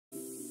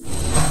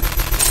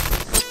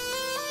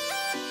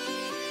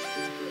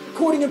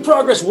Recording in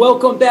progress.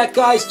 Welcome back,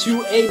 guys,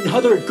 to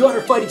another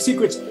Gunner Fighting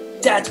Secrets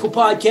Tactical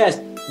Podcast.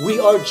 We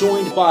are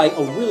joined by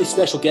a really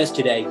special guest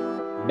today,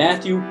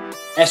 Matthew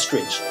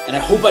Estridge. And I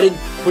hope I didn't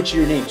butcher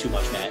your name too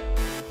much, Matt.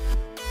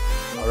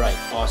 All right,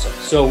 awesome.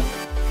 So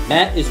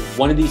Matt is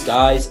one of these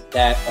guys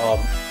that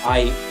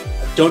I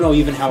don't know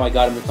even how I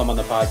got him to come on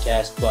the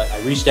podcast, but I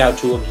reached out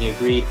to him. He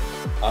agreed.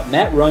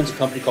 Matt runs a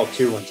company called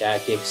Tier-1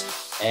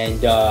 Tactics.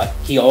 And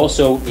he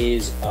also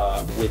is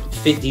with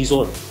Fit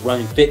Diesel,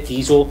 running Fit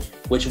Diesel,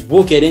 which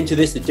we'll get into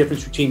this, the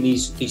difference between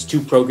these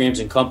two programs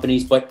and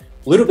companies. But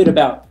a little bit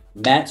about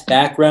Matt's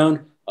background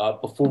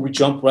before we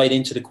jump right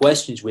into the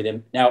questions with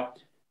him. Now,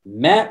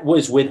 Matt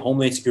was with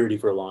Homeland Security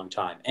for a long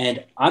time,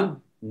 and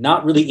I'm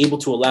not really able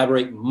to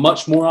elaborate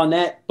much more on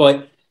that,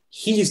 but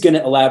he's going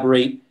to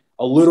elaborate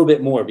a little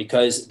bit more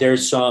because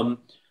there's some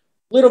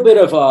little bit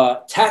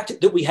of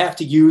tactic that we have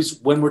to use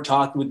when we're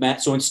talking with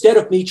Matt. So instead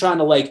of me trying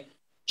to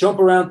jump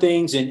around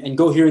things and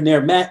go here and there,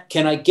 Matt,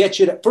 can I get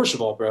you to, first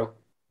of all, bro,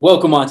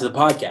 welcome onto the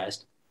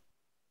podcast.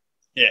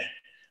 Yeah.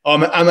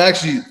 I'm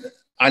actually,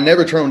 I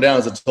never turn them down,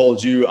 as I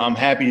told you. I'm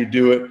happy to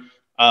do it.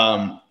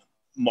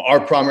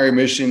 Our primary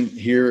mission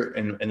here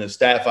and the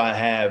staff I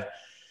have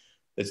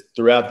is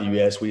throughout the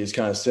U.S., we just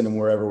kind of send them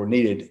wherever we're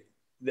needed.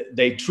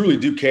 They truly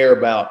do care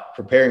about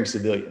preparing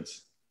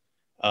civilians.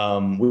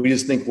 We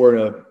just think we're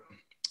in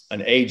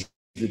an age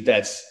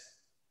that's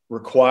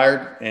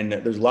required, and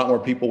there's a lot more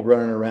people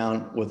running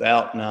around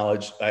without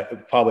knowledge,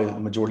 probably the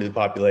majority of the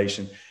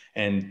population.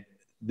 And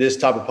this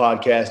type of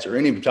podcast or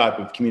any type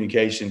of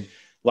communication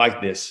like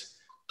this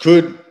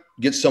could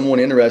get someone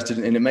interested,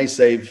 and it may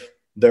save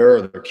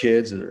their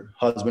kids or their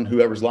husband,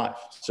 whoever's life.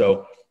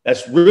 So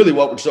that's really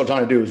what we're still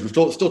trying to do, is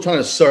we're still trying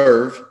to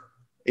serve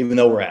even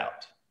though we're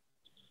out.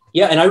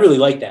 Yeah, and I really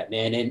like that,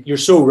 man. And you're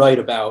so right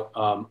about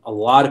a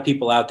lot of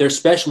people out there,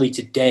 especially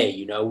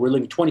today. We're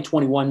living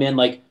 2021,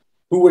 man.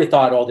 Who would have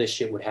thought all this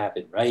shit would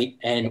happen, right?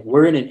 And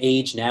we're in an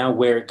age now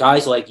where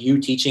guys like you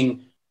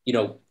teaching,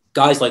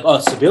 guys like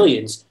us,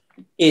 civilians,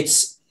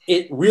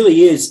 it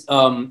really is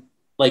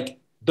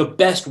the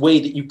best way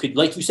that you could,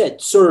 like you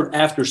said, serve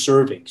after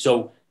serving.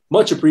 So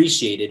much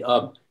appreciated.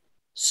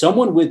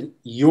 Someone with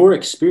your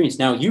experience,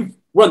 now you've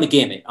run the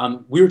gamut.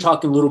 We were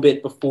talking a little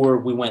bit before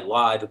we went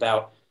live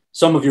about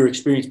some of your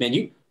experience,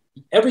 man.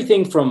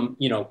 Everything from,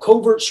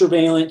 covert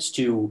surveillance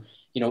to,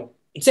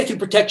 executive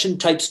protection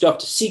type stuff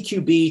to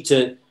CQB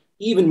to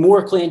even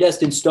more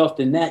clandestine stuff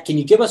than that. Can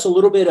you give us a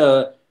little bit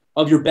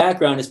of your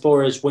background as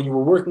far as when you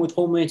were working with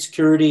Homeland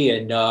Security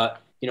and,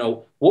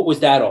 what was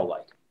that all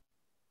like?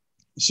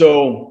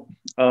 So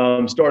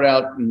start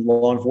out in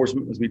law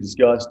enforcement, as we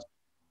discussed,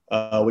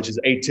 which is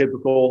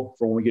atypical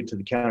for when we get to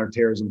the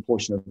counterterrorism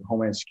portion of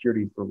Homeland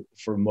Security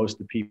for most of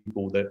the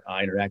people that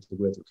I interacted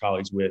with or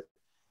colleagues with.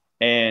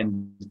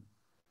 And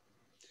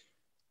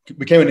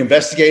became an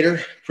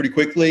investigator pretty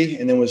quickly,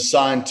 and then was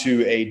assigned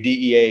to a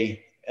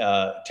DEA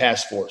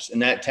task force.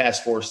 And that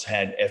task force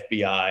had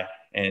FBI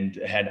and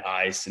had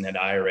ICE and had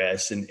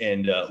IRS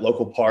and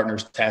local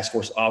partners, task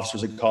force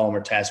officers, they call them,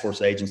 or task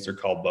force agents, they're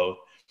called both,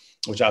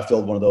 which I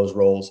filled one of those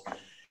roles.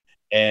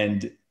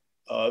 And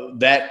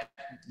that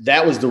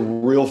was the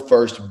real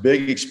first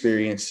big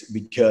experience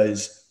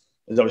because,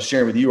 as I was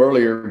sharing with you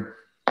earlier,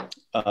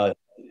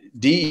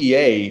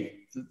 DEA,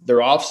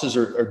 their offices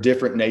are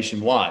different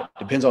nationwide.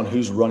 Depends on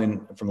who's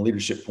running from a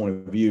leadership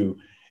point of view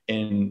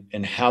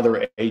and how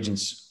their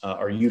agents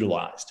are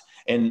utilized.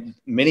 And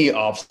many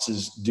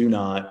offices do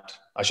not,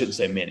 I shouldn't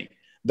say many,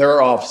 there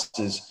are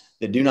offices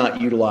that do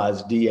not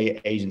utilize DEA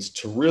agents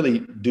to really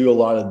do a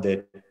lot of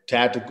the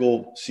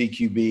tactical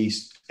CQB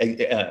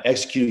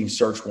executing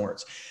search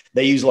warrants.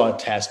 They use a lot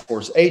of task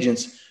force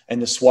agents and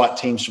the SWAT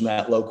teams from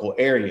that local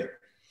area.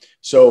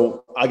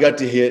 So I got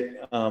to hit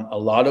a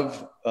lot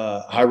of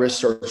high-risk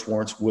search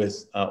warrants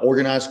with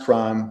organized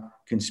crime,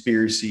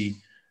 conspiracy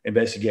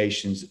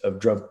investigations of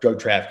drug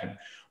trafficking,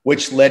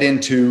 which led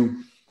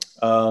into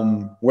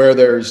where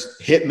there's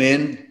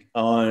hitmen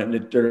on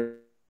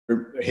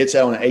hits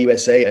out on an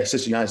AUSA,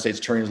 assist the United States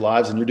Attorney's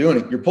lives, and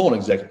you're pulling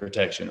executive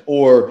protection,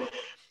 or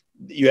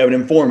you have an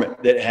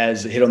informant that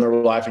has a hit on their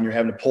life and you're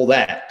having to pull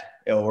that,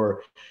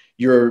 or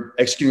you're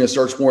executing a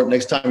search warrant.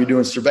 Next time you're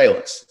doing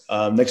surveillance.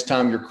 Next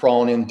time you're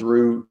crawling in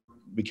through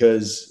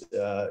because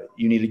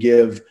you need to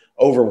give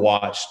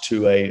overwatch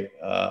to a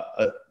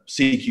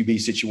CQB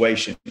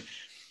situation,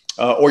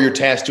 or you're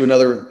tasked to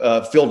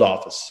another field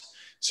office.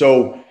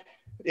 So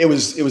it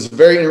was a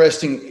very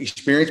interesting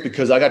experience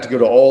because I got to go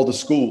to all the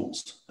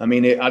schools. I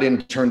mean, I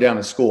didn't turn down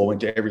a school. I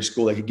went to every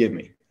school they could give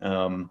me.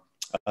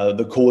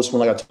 The coolest one,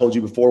 like I told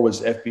you before,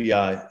 was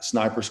FBI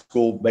Sniper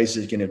School,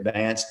 Basic and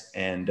Advanced,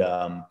 and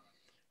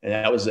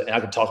that was, and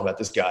I could talk about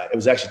this guy. It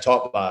was actually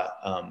taught by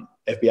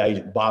FBI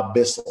agent Bob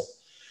Bissell.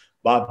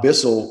 Bob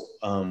Bissell,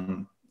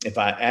 if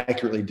I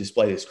accurately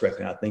display this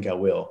correctly, and I think I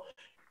will,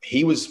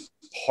 he was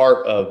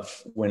part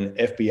of when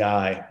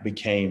FBI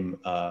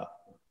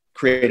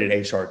created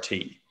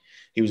HRT.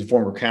 He was a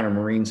former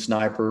counter-marine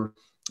sniper,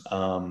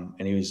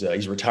 and he's a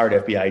retired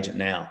FBI agent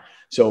now.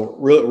 So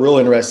real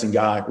interesting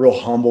guy, real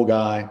humble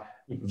guy,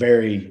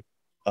 very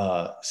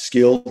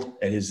skilled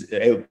at his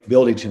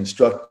ability to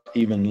instruct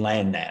even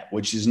land nav,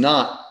 which is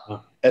not,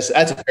 that's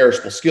a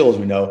perishable skill, as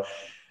we know.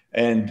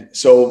 And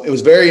so it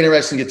was very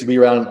interesting to get to be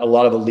around a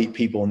lot of elite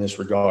people in this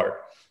regard.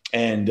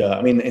 And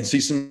I mean, and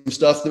see some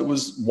stuff that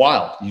was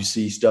wild. You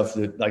see stuff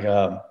that like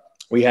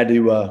we had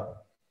to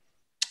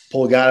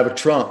pull a guy out of a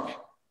trunk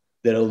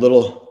that a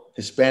little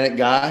Hispanic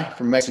guy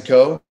from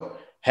Mexico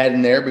had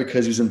in there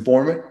because he was an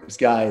informant. This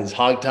guy is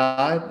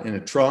hogtied in a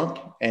trunk,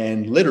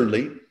 and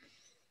literally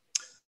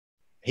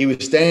he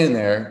was standing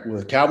there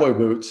with cowboy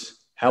boots,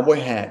 cowboy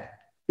hat,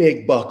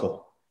 big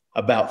buckle,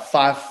 about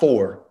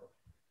 5'4".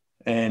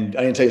 And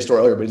I didn't tell you a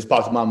story earlier, but it just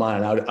popped in my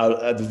mind.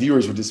 The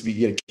viewers would just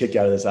get a kick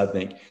out of this, I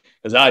think,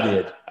 because I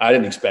did. I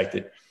didn't expect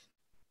it.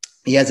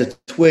 He has a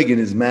twig in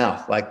his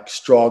mouth, like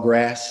straw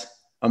grass.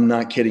 I'm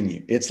not kidding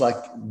you. It's like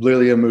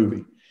literally a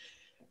movie.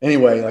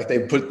 Anyway, like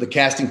the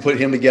casting put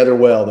him together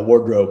well, the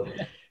wardrobe.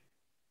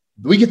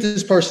 We get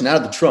this person out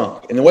of the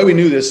trunk. And the way we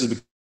knew this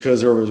is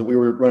because we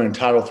were running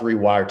Title III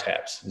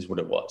wiretaps is what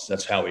it was.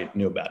 That's how we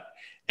knew about it.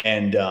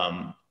 And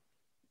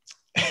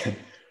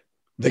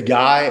the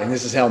guy, and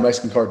this is how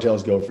Mexican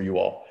cartels go for you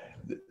all,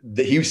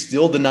 he was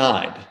still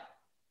denied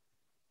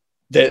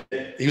that.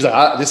 He was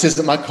like, this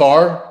isn't my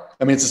car.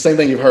 I mean, it's the same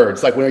thing you've heard.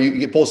 It's like when you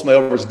get pulled somebody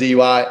over, it's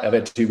DUI. I've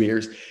had 2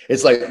 beers.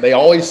 It's like they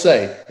always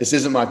say, this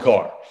isn't my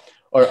car.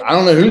 Or I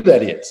don't know who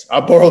that is.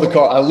 I borrowed the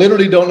car. I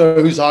literally don't know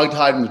who's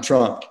hogtied in the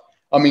trunk.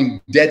 I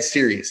mean, dead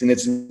serious. And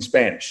it's in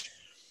Spanish.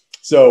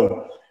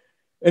 So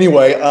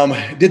anyway,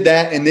 did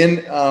that. And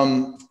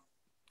then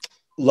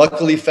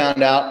luckily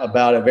found out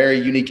about a very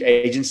unique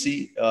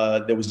agency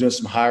that was doing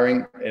some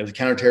hiring. It was a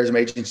counterterrorism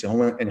agency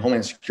in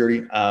Homeland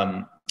Security.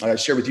 I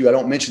share with you, I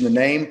don't mention the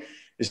name.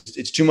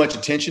 It's too much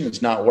attention.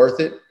 It's not worth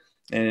it.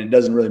 And it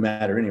doesn't really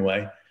matter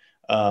anyway.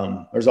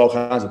 There's all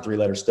kinds of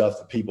 3-letter stuff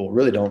that people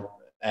really don't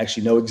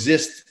actually know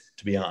exist,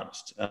 to be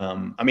honest.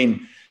 I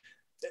mean,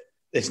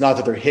 it's not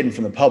that they're hidden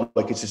from the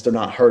public. It's just they're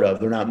not heard of.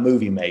 They're not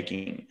movie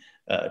making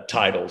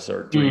titles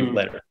or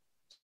 3-letter.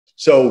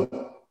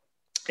 So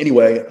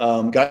anyway,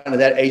 got into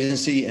that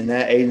agency, and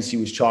that agency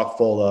was chock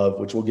full of,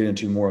 which we'll get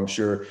into more, I'm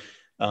sure,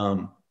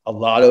 a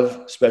lot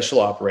of special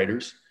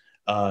operators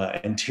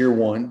and Tier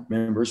 1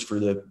 members. For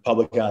the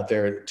public out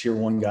there, Tier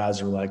 1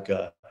 guys are like,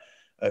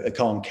 I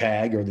call them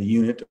CAG, or the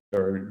unit,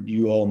 or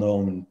you all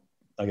know them,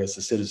 I guess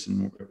the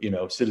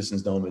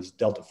citizens know them as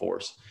Delta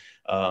Force.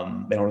 They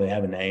don't really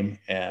have a name,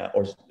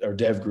 or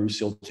Dev Group,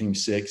 SEAL Team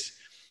 6,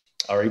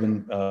 or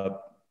even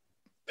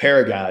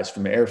para guys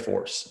from the Air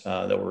Force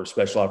that were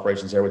special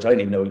operations there, which I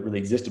didn't even know really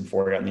existed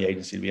before I got in the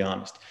agency, to be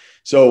honest.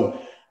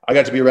 So I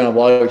got to be around a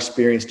lot of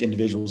experienced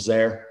individuals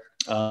there.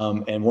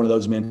 And one of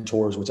those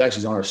mentors, which actually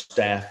is on our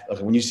staff, like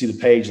when you see the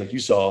page, like you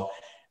saw,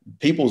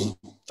 people's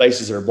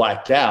faces are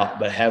blacked out,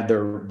 but have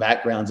their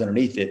backgrounds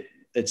underneath it.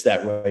 It's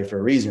that way for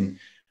a reason.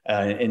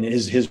 And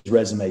his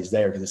resume is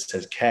there because it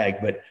says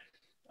CAG, but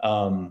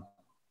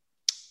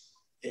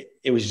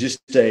it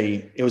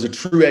was a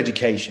true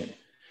education.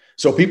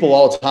 So people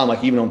all the time,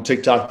 like even on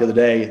TikTok the other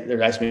day,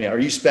 they're asking me, are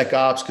you spec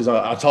ops? Because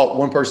I taught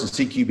one person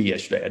CQB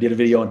yesterday. I did a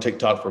video on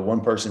TikTok for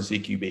one person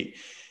CQB.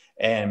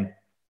 And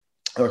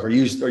like, are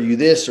you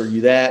this, or are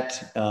you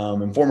that?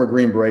 And former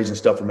Green Berets and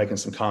stuff were making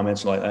some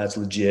comments like, that's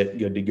legit,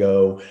 good to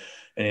go.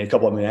 And a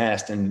couple of them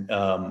asked, and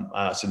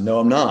I said, no,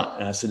 I'm not.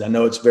 And I said, I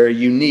know it's very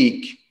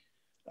unique,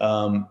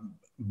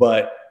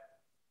 but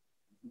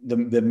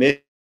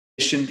the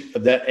mission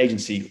of that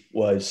agency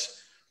was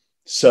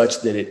such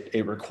that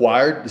it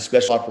required the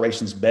special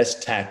operations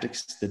best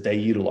tactics that they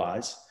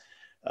utilize,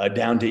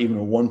 down to even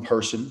a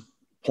one-person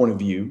point of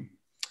view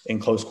in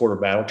close quarter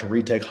battle to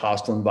retake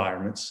hostile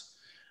environments.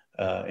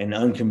 And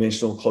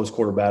unconventional close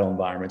quarter battle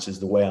environments is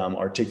the way I'm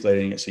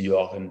articulating it, so you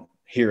all can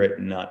hear it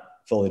and not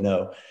fully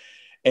know.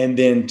 And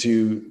then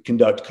to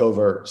conduct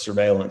covert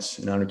surveillance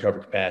in undercover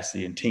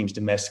capacity in teams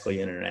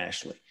domestically and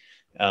internationally.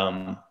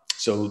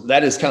 So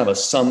that is kind of a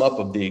sum up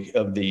of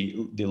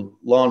the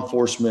law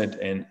enforcement,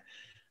 and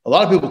a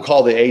lot of people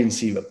call the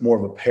agency more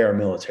of a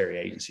paramilitary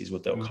agency is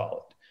what they'll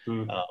call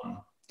it.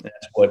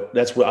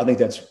 That's what I think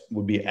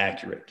would be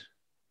accurate.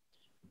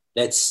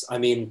 I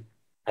mean,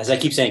 as I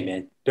keep saying,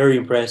 man, very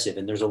impressive.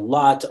 And there's a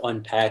lot to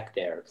unpack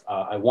there.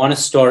 I want to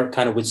start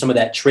kind of with some of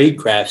that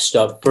tradecraft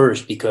stuff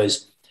first,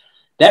 because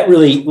that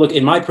really, look,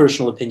 in my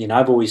personal opinion,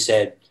 I've always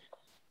said,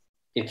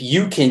 if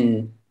you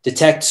can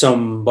detect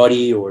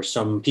somebody or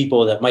some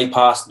people that might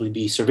possibly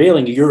be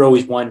surveilling you, you're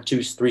always 1,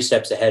 2, 3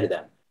 steps ahead of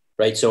them,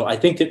 right? So I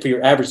think that for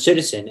your average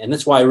citizen, and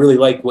that's why I really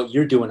like what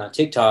you're doing on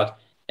TikTok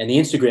and the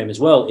Instagram as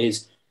well,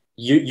 is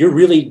you're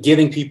really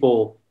giving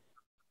people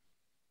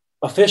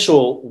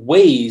official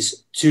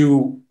ways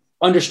to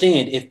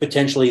understand if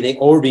potentially they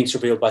are being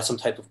surveilled by some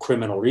type of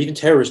criminal or even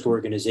terrorist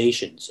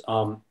organizations.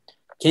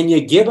 Can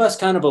you give us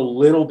kind of a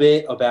little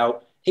bit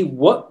about, hey,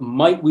 what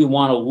might we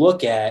want to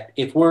look at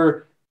if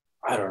we're,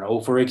 I don't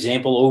know, for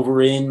example,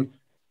 over in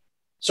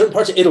certain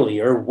parts of Italy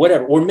or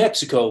whatever, or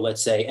Mexico,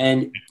 let's say,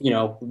 and,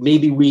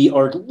 maybe we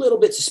are a little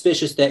bit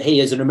suspicious that,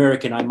 hey, as an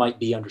American, I might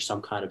be under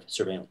some kind of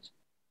surveillance.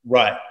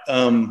 Right.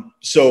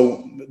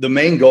 So the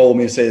main goal, let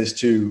me say this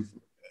too,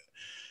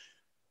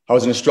 I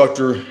was an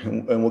instructor,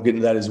 and we'll get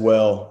into that as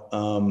well.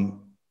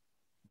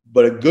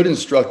 But a good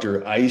instructor,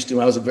 when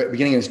I was a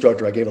beginning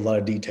instructor, I gave a lot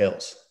of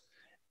details,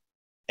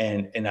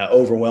 and I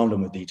overwhelmed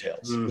them with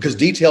details, because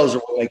details are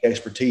what make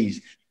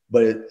expertise,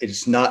 but it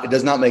does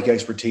not make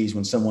expertise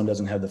when someone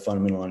doesn't have the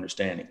fundamental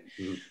understanding.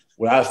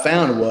 What I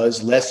found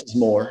was less is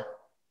more.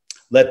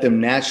 Let them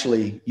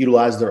naturally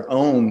utilize their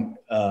own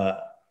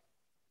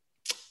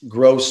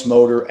gross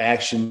motor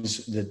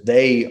actions that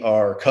they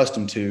are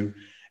accustomed to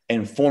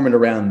and form it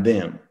around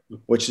them,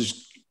 which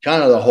is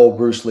kind of the whole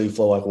Bruce Lee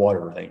flow like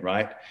water thing,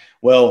 right?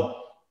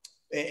 Well,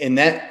 in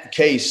that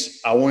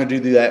case, I want to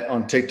do that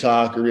on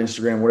TikTok or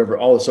Instagram, whatever,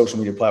 all the social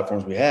media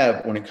platforms we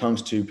have, when it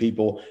comes to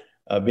people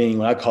being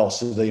what I call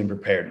civilian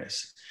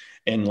preparedness.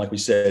 And like we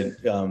said,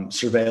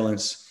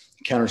 surveillance,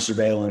 counter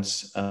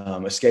surveillance,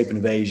 escape and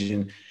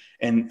evasion.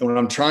 And what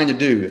I'm trying to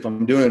do, if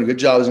I'm doing a good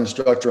job as an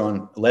instructor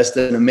on less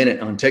than a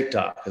minute on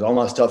TikTok, because all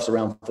my stuff's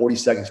around 40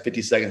 seconds,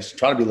 50 seconds,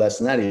 try to be less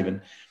than that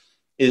even,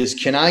 is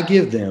can I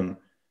give them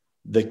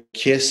the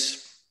KISS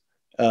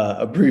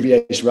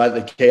abbreviation, right?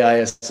 The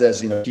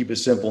KISS, keep it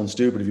simple and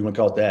stupid if you want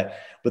to call it that.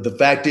 But the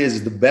fact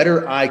is the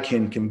better I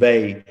can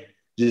convey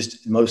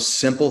just the most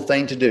simple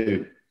thing to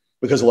do,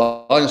 because a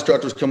lot of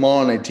instructors come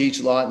on, they teach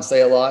a lot and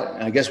say a lot.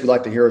 And I guess we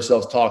like to hear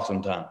ourselves talk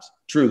sometimes,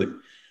 truly.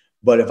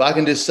 But if I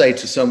can just say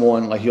to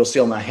someone, like you'll see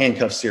on my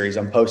handcuff series,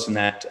 I'm posting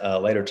that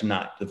later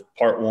tonight, the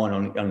part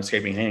 1 on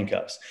escaping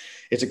handcuffs.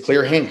 It's a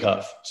clear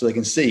handcuff so they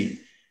can see,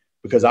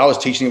 because I was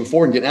teaching it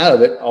before and getting out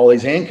of it, all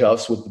these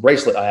handcuffs with the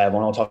bracelet I have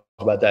on. I'll talk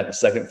about that in a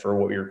second for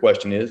what your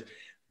question is.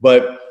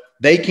 But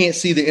they can't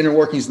see the inner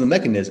workings of the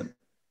mechanism.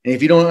 And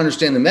if you don't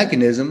understand the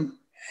mechanism,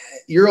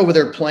 you're over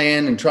there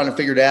playing and trying to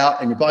figure it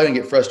out, and you're probably going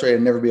to get frustrated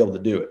and never be able to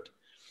do it.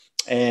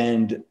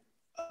 And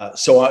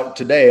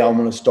today I'm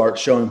going to start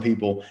showing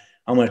people,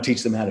 I'm going to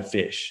teach them how to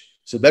fish.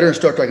 So the better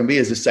instructor I can be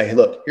is to say, hey,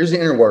 look, here's the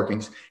inner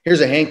workings. Here's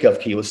a handcuff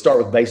key. Let's start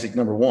with basic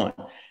number 1.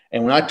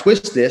 And when I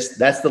twist this,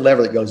 that's the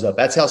lever that goes up.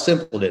 That's how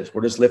simple it is.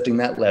 We're just lifting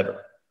that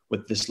lever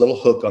with this little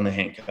hook on the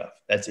handcuff.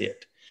 That's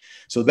it.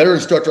 So the better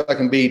instructor I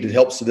can be to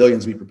help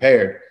civilians be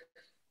prepared,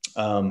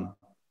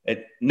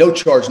 at no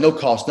charge, no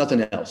cost,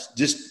 nothing else.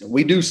 Just,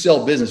 we do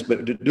sell business,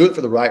 but to do it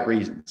for the right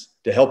reasons,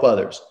 to help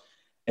others.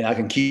 And I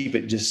can keep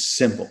it just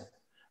simple.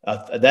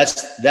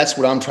 That's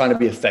what I'm trying to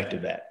be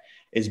effective at,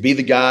 is be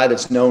the guy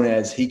that's known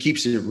as, he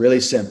keeps it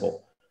really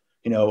simple.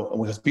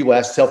 Because people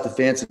ask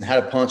self-defense and how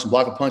to punch and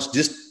block a punch,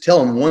 just tell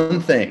them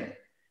one thing.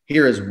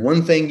 Here is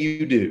one thing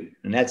you do,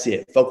 and that's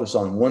it. Focus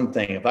on one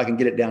thing. If I can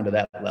get it down to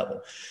that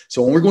level.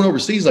 So when we're going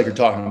overseas, like you're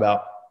talking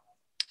about,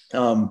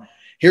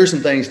 here are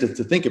some things to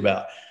think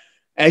about.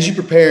 As you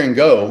prepare and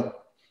go,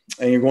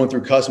 and you're going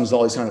through customs,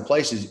 all these kind of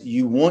places,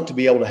 you want to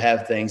be able to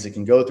have things that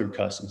can go through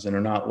customs and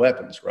are not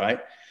weapons, right?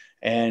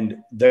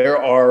 And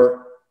there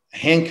are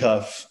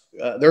handcuffs.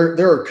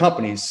 There are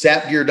companies,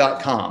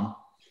 sapgear.com.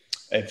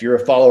 If you're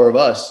a follower of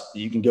us,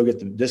 you can go get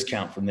the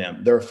discount from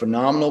them. They're a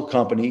phenomenal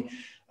company.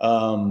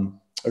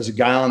 There's a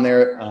guy on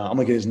there. I'm going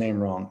to get his name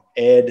wrong.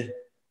 Ed,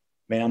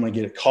 man, I'm going to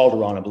get it.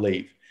 Calderon, I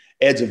believe.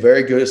 Ed's a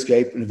very good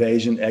escape and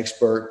evasion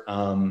expert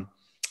from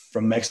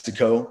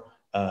Mexico.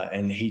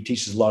 And he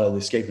teaches a lot of the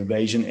escape and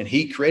evasion. And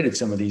he created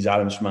some of these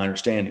items from my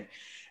understanding.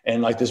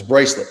 And like this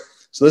bracelet.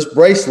 So this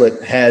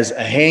bracelet has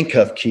a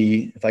handcuff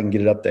key, if I can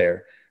get it up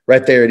there.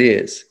 Right there it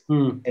is.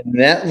 And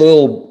that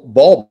little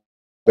ball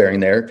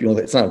bearing there, if you know,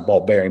 it's not a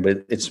ball bearing,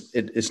 but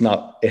it's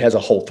not, it has a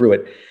hole through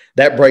it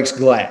that breaks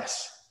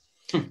glass.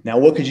 Now,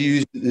 what could you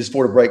use this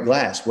for to break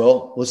glass?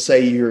 Well, let's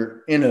say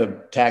you're in a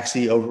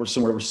taxi over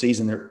somewhere overseas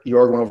and you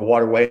are going over a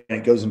waterway and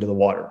it goes into the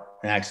water,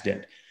 an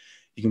accident.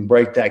 You can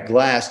break that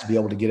glass to be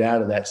able to get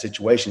out of that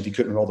situation if you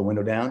couldn't roll the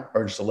window down,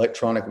 or just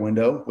electronic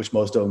window, which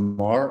most of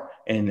them are,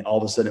 and all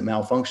of a sudden it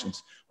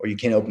malfunctions, or you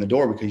can't open the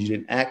door because you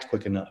didn't act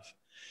quick enough.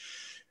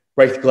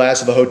 Break the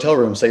glass of a hotel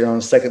room, say you're on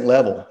the 2nd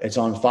level, it's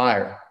on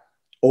fire.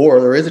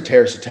 Or there is a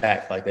terrorist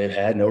attack like they've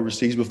had in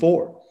overseas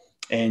before.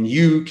 And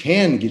you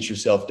can get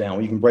yourself down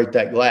where you can break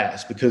that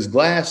glass, because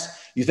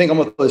glass, you think I'm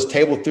going to put this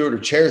table through it or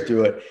chair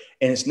through it,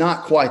 and it's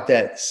not quite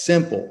that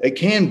simple. It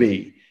can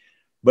be,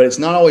 but it's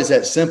not always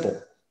that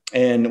simple.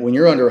 And when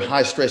you're under a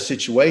high stress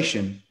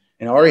situation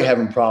and already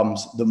having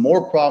problems, the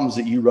more problems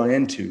that you run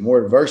into,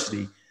 more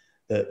adversity,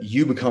 that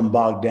you become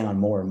bogged down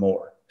more and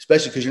more,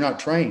 especially because you're not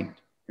trained.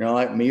 You're not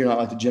like me. You're not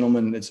like the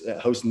gentleman that's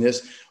hosting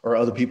this or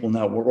other people in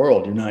that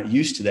world. You're not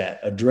used to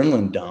that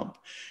adrenaline dump.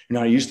 You're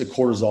not used to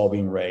cortisol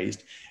being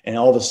raised. And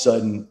all of a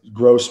sudden,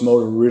 gross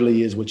motor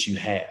really is what you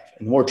have.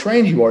 And the more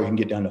trained you are, you can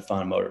get down to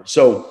fine motor.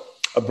 So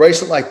a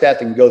bracelet like that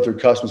can go through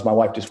customs. My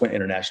wife just went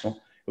international.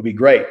 It would be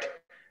great,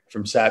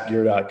 from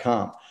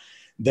sapgear.com.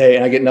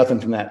 And I get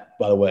nothing from that,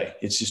 by the way.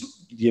 It's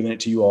just giving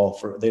it to you all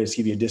they just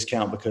give you a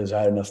discount because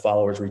I had enough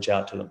followers reach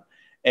out to them.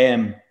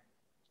 And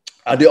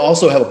I do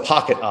also have a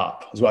pocket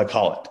op, is what I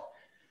call it.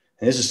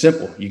 And this is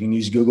simple. You can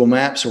use Google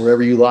Maps or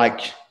wherever you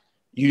like.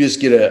 You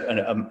just get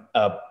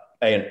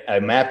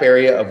a map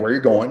area of where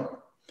you're going,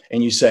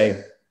 and you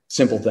say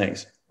simple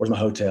things. Where's my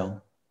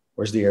hotel?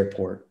 Where's the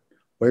airport?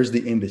 Where's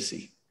the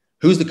embassy?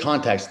 Who's the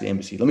contacts at the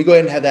embassy? Let me go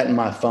ahead and have that in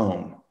my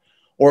phone.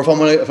 Or if I'm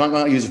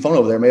going to use a phone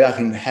over there, maybe I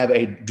can have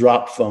a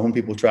drop phone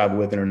people travel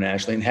with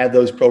internationally and have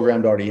those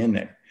programmed already in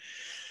there.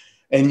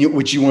 And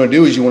what you want to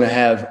do is you want to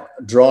have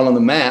drawn on the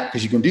map,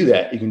 because you can do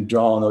that. You can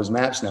draw on those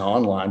maps now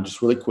online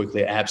just really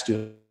quickly. Apps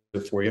do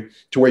it for you,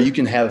 to where you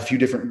can have a few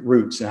different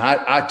routes. And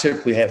I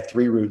typically have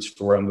 3 routes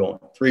for where I'm going: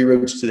 3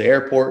 routes to the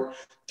airport,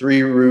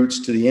 3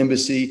 routes to the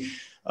embassy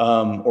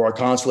or a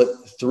consulate,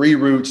 3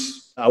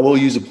 routes. I will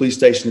use a police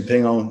station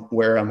depending on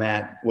where I'm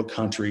at, what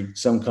country.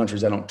 Some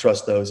countries I don't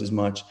trust those as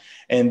much.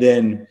 And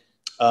then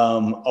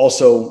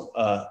also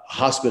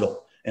hospital.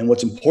 And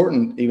what's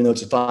important, even though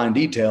it's a fine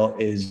detail,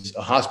 is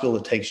a hospital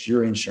that takes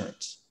your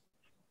insurance.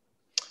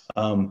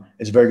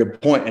 It's a very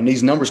good point. And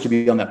these numbers could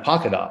be on that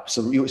pocket op.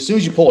 So as soon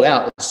as you pull it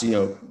out, it's,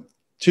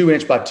 2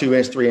 inch by 2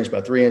 inch, 3 inch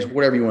by 3 inch,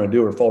 whatever you want to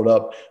do, or fold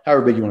up,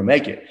 however big you want to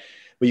make it.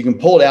 But you can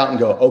pull it out and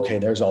go, okay,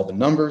 there's all the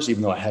numbers,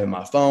 even though I have it on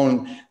my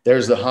phone.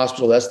 There's the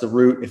hospital. That's the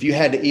route. If you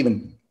had to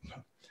even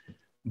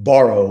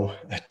borrow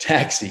a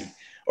taxi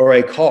or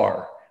a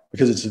car,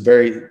 because it's a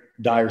very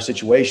dire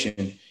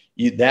situation,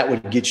 that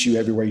would get you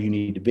everywhere you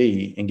need to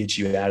be and get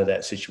you out of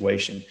that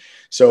situation.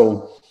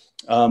 So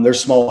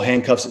there's small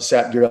handcuffs at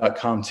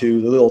sapgear.com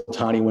too, the little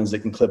tiny ones that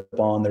can clip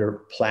on that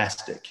are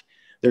plastic.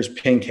 There's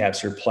pin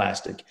caps that are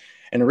plastic.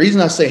 And the reason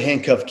I say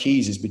handcuff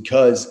keys is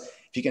because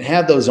if you can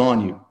have those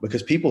on you,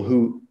 because people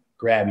who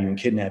grab you and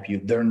kidnap you,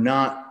 they're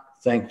not,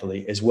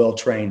 thankfully, as well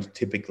trained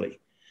typically.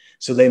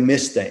 So they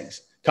miss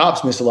things.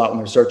 Cops miss a lot when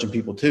they're searching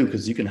people too,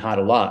 because you can hide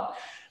a lot.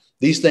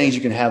 These things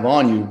you can have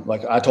on you.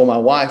 Like I told my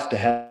wife to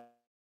have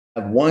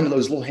one of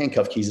those little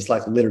handcuff keys. It's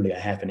like literally a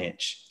 ½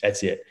 inch.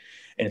 That's it.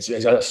 And it's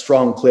got a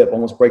strong clip,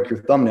 almost break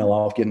your thumbnail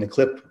off getting the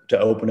clip to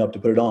open up to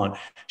put it on.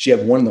 She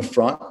had one in the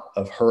front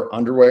of her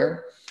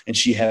underwear, and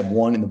she had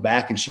one in the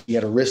back, and she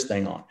had a wrist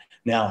thing on.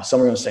 Now, some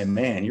are going to say,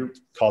 man, you're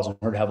causing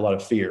her to have a lot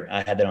of fear.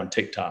 I had that on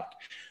TikTok.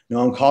 No,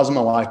 I'm causing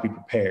my wife to be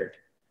prepared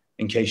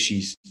in case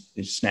she's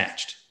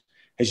snatched.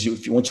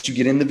 Once you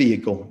get in the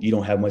vehicle, you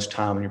don't have much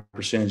time and your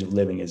percentage of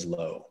living is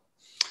low.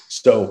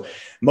 So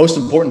most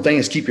important thing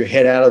is keep your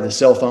head out of the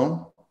cell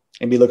phone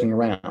and be looking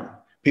around.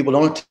 People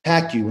don't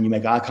attack you when you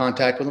make eye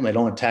contact with them. They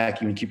don't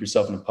attack you when you keep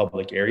yourself in a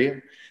public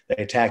area.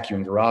 They attack you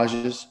in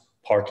garages,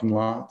 parking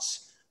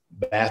lots,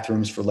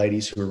 bathrooms for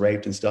ladies who are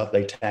raped and stuff.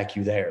 They attack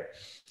you there.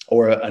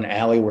 Or an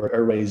alley where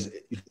everybody's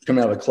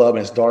coming out of a club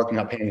and it's dark and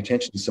not paying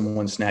attention.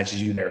 Someone snatches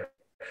you there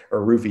or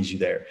roofies you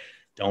there.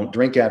 Don't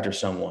drink after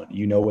someone.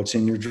 You know what's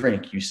in your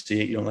drink. You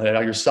see it. You don't let it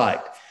out of your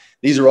sight.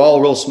 These are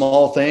all real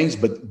small things,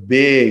 but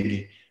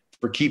big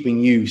for keeping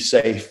you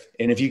safe.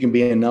 And if you can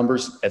be in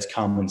numbers, that's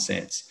common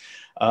sense.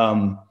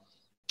 From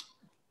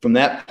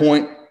that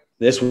point,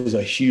 this was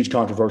a huge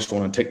controversial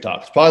one on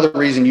TikTok. It's probably the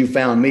reason you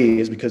found me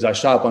is because I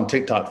shot up on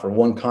TikTok for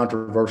one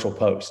controversial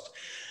post.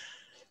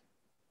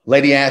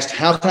 Lady asked,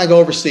 how can I go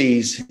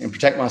overseas and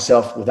protect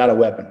myself without a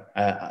weapon?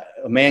 A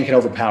man can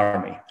overpower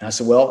me. And I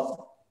said,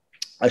 well,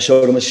 I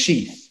showed him a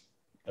sheath,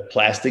 a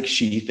plastic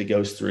sheath that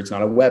goes through. It's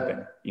not a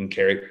weapon. You can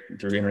carry it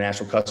through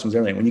international customs and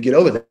everything. When you get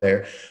over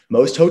there,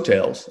 most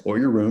hotels or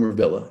your room or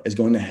villa is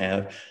going to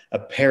have a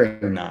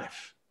paring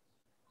knife.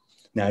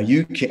 Now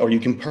you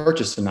can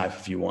purchase a knife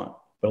if you want,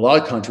 but a lot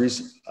of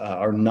countries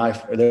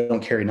they don't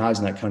carry knives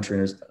in that country,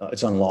 and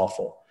it's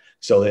unlawful.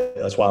 So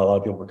that's why a lot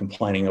of people were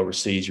complaining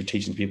overseas. You're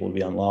teaching people to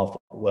be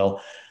unlawful.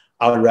 Well,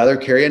 I would rather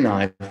carry a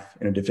knife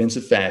in a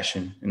defensive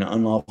fashion in an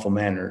unlawful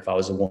manner if I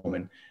was a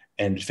woman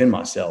and defend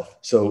myself.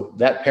 So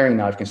that paring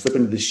knife can slip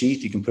into the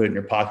sheath. You can put it in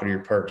your pocket or your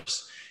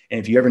purse. And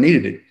if you ever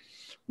needed it,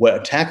 what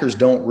attackers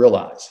don't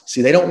realize,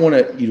 see, they don't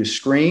want you to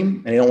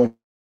scream and they don't want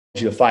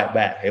you to fight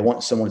back. They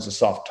want someone that's a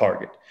soft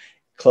target.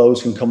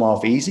 Clothes can come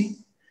off easy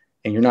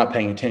and you're not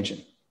paying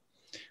attention.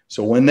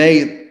 So when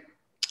they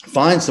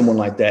find someone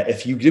like that,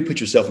 if you do put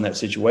yourself in that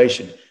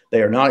situation,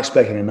 they are not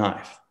expecting a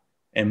knife.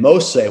 And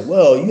most say,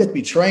 well, you have to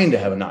be trained to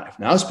have a knife.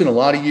 Now, I've spent a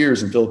lot of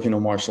years in Filipino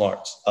martial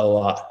arts, a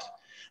lot.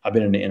 I've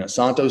been in a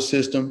Santos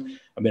system.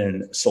 I've been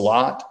in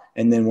Salat.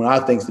 And then what I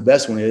think is the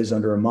best one is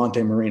under a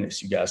Monte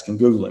Marinas. You guys can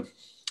Google it.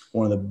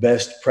 One of the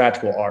best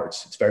practical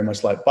arts. It's very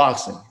much like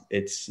boxing.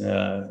 It's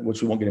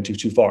which we won't get into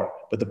too far.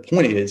 But the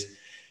point is,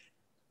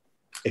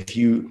 if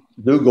you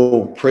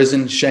Google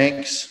prison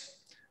shanks,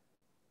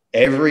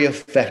 every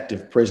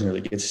effective prisoner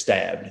that gets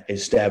stabbed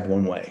is stabbed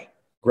one way.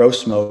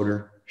 Gross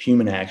motor,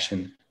 human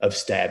action of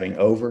stabbing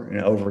over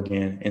and over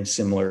again in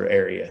similar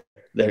area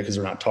there because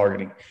they're not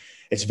targeting.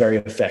 It's very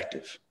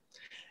effective.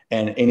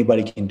 And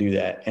anybody can do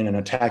that. And an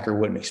attacker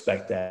wouldn't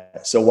expect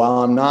that. So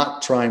while I'm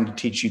not trying to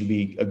teach you to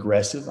be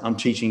aggressive, I'm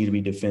teaching you to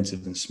be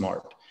defensive and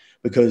smart,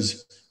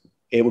 because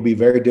it would be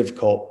very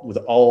difficult with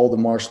all the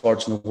martial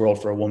arts in the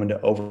world for a woman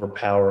to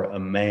overpower a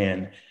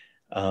man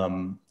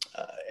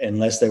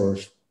unless they were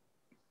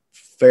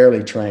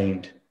fairly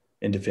trained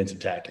in defensive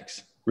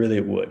tactics. Really,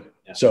 it would.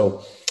 Yeah.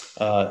 So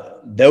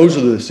those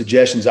are the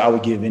suggestions I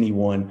would give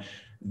anyone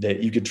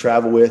that you could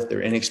travel with.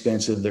 They're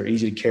inexpensive, they're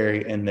easy to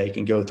carry, and they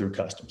can go through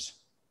customs.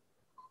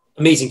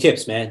 Amazing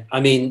tips, man.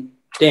 I mean,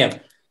 damn.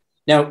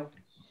 Now,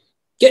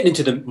 getting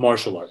into the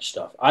martial arts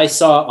stuff, I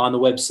saw on the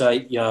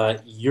website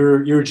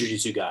you're a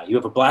jiu-jitsu guy. You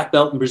have a black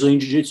belt in Brazilian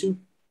jiu-jitsu?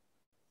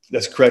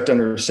 That's correct,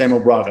 under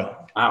Samuel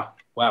Braga. Wow.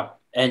 Wow.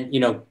 And,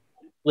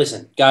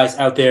 listen, guys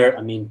out there,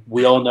 I mean,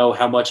 we all know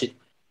how much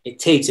it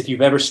takes. If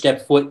you've ever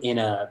stepped foot in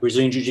a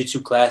Brazilian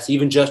Jiu-Jitsu class,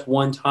 even just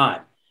one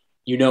time,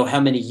 you know how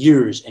many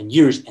years and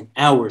years and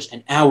hours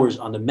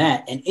on the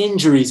mat and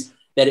injuries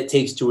that it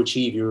takes to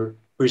achieve your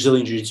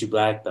Brazilian Jiu-Jitsu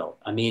black belt.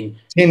 I mean,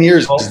 10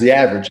 years is the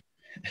average.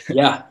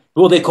 Yeah.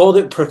 Well, they called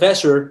it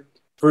professor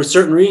for a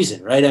certain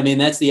reason, right? I mean,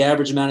 that's the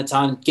average amount of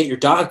time to get your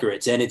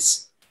doctorates, and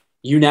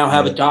you now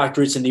have a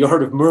doctorate in the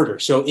art of murder.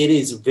 So it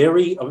is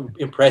very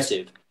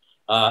impressive,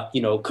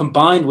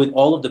 combined with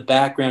all of the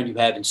background you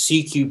have in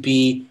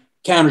CQB,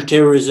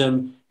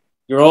 counterterrorism.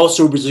 You're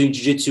also a Brazilian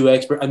Jiu-Jitsu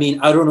expert. I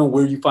mean, I don't know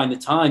where you find the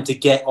time to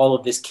get all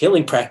of this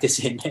killing practice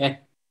in, man.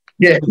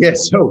 Yeah.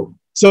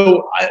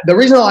 So the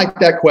reason I like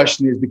that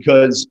question is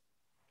because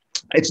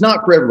it's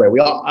not for everybody.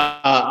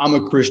 I'm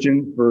a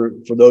Christian for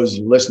those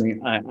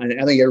listening. I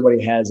think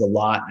everybody has a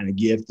lot and a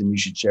gift, and you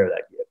should share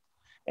that gift.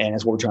 And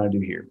that's what we're trying to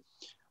do here.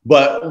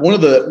 But one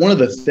of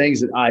the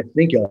things that I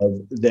think of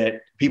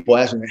that people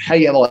ask me, how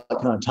do you have all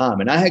that kind of time?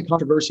 And I had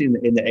controversy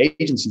in the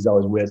agencies I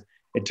was with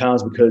at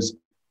times because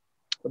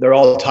they're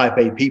all type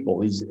A people.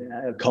 These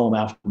call them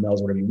alpha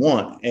males, whatever you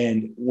want.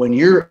 And when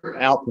you're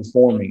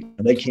outperforming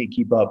and they can't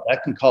keep up,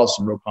 that can cause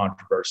some real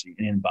controversy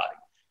in anybody.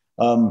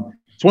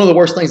 It's one of the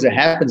worst things that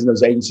happens in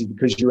those agencies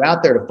because you're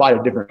out there to fight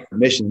a different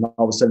mission, and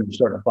all of a sudden you're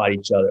starting to fight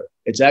each other.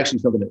 It's actually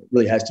something that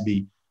really has to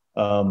be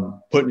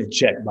put in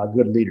check by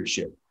good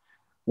leadership.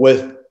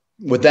 With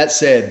that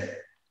said,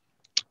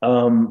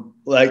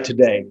 like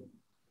today,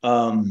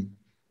 I'll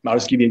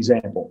just give you an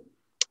example.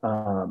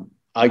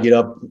 I get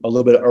up a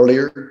little bit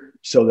earlier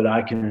so that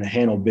I can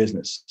handle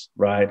business,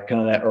 right?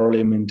 Kind of that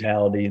early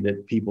mentality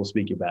that people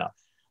speak about.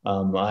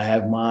 I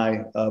have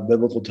my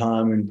biblical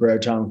time and prayer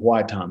time,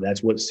 quiet time.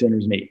 That's what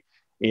centers me.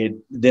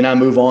 Then I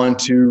move on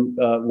to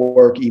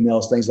work,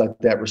 emails, things like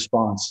that,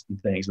 response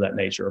and things of that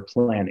nature, or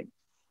planning.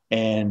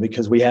 And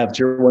because we have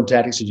Tier-1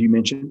 tactics, as you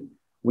mentioned,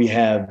 we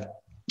have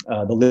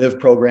the LIVE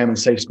program and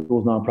Safe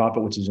Schools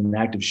Nonprofit, which is an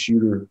active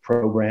shooter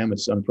program.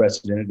 It's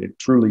unprecedented. It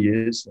truly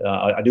is.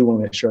 I do want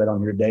to make sure that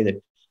on here today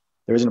that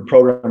there isn't a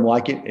program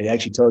like it. It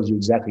actually tells you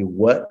exactly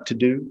what to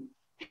do,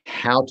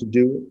 how to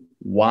do it,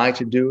 why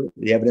to do it,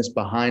 the evidence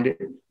behind it,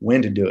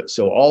 when to do it.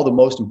 So all the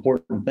most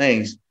important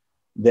things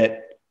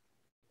that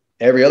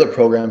every other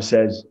program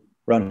says,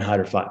 run,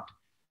 hide, or fight,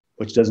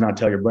 which does not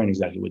tell your brain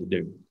exactly what to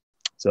do.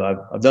 So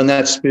I've done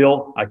that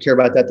spiel. I care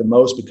about that the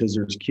most because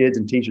there's kids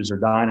and teachers are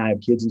dying. I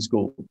have kids in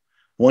school,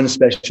 one with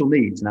special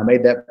needs. And I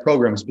made that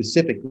program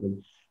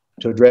specifically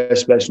to address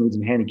special needs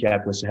and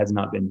handicap, which has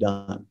not been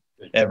done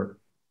ever.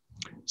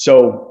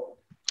 So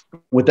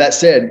with that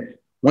said,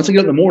 once I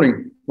get up in the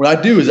morning, what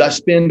I do is I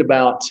spend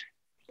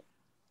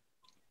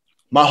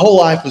my whole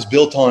life was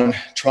built on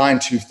trying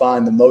to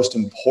find the most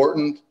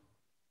important,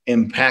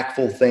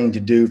 impactful thing to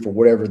do for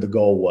whatever the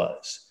goal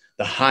was.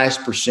 The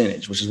highest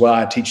percentage, which is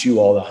why I teach you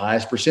all the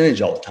highest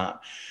percentage all the time,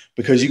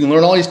 because you can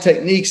learn all these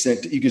techniques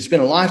that you can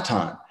spend a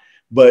lifetime,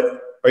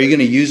 but are you going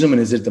to use them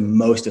and is it the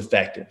most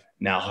effective?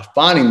 Now,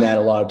 finding that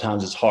a lot of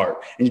times is hard.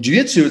 In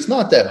jiu-jitsu, it's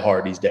not that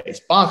hard these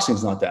days.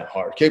 Boxing's not that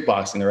hard.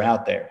 Kickboxing, they're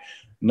out there.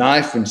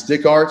 Knife and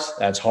stick arts,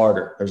 that's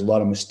harder. There's a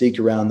lot of mystique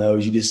around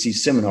those. You just see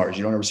seminars.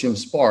 You don't ever see them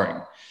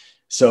sparring.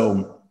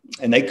 So,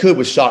 and they could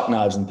with shock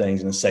knives and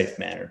things in a safe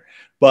manner.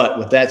 But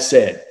with that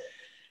said,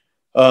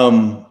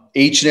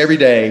 each and every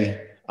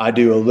day, I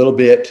do a little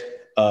bit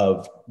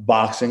of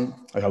boxing,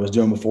 like I was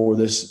doing before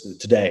this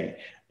today.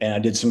 And I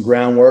did some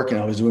groundwork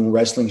and I was doing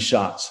wrestling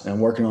shots. And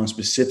I'm working on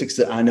specifics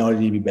that I know I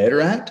need to be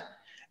better at,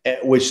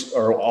 which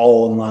are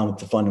all in line with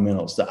the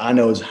fundamentals that I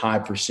know is high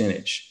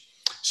percentage.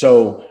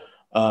 So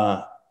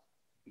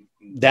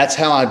that's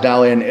how I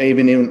dial in,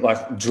 even in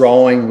like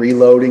drawing,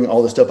 reloading,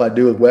 all the stuff I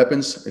do with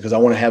weapons, because I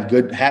want to have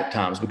good hack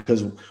times.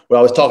 Because what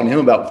I was talking to him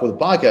about before the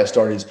podcast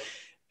started is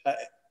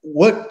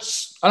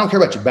I don't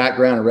care about your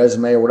background or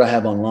resume or what I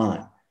have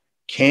online.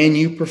 Can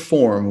you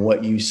perform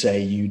what you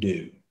say you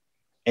do?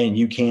 And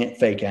you can't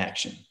fake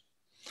action.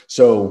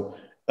 So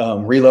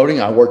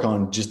reloading, I work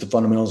on just the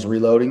fundamentals of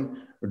reloading,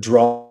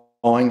 drawing,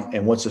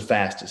 and what's the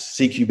fastest.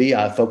 CQB,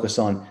 I focus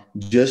on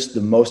just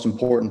the most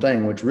important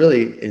thing, which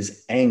really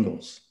is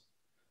angles.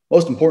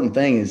 Most important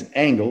thing is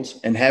angles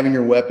and having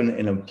your weapon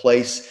in a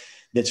place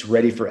that's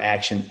ready for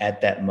action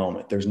at that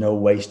moment. There's no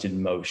wasted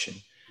motion.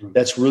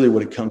 That's really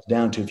what it comes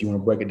down to if you want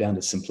to break it down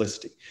to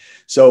simplicity.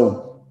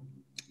 So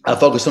I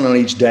focus on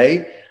each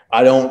day.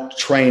 I don't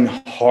train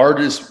hard,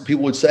 as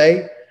people would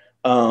say.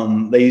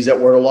 They use that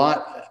word a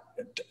lot.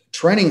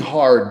 Training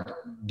hard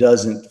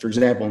doesn't, for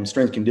example, in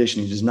strength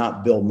conditioning, does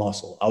not build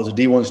muscle. I was a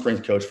D1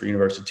 strength coach for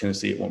University of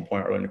Tennessee at one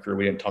point early in the career.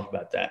 We didn't talk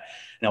about that.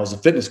 And I was a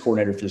fitness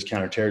coordinator for this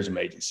counterterrorism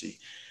agency.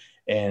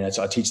 And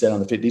so I teach that on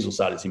the Fit Diesel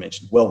side, as you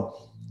mentioned.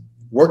 Well,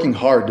 working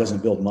hard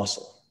doesn't build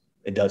muscle.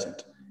 It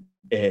doesn't.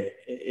 It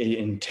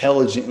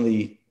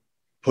intelligently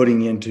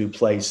putting into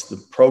place the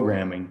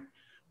programming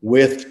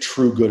with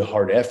true good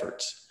hard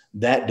efforts,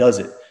 that does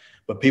it.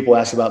 But people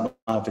ask about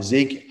my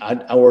physique.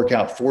 I work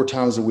out 4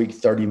 times a week,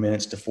 30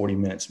 minutes to 40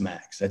 minutes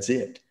max. That's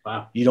it.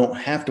 Wow. You don't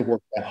have to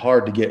work that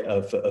hard to get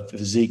a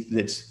physique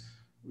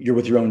you're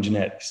with your own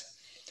genetics.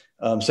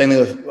 Same thing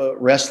with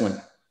wrestling.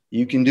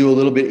 You can do a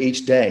little bit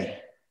each day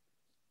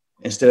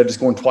instead of just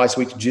going twice a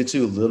week to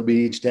jiu-jitsu, a little bit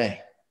each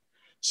day.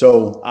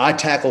 So I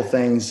tackle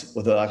things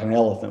with like an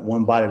elephant,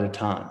 one bite at a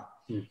time.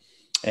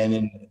 And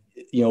then,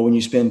 you know, when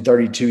you spend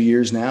 32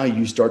 years now,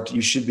 you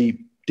should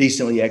be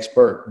decently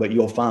expert, but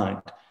you'll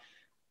find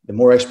the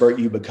more expert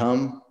you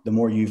become, the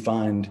more you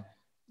find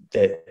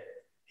that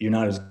you're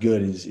not as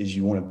good as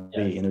you want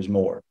to be. And there's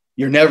more.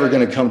 You're never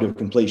going to come to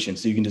completion.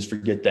 So you can just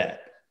forget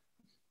that.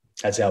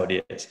 That's how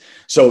it is.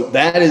 So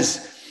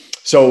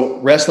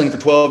wrestling for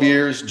 12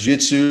 years,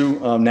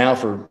 jiu-jitsu now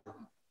for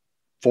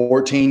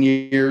 14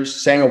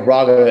 years. Samuel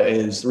Braga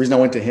is the reason I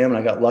went to him and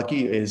I got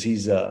lucky is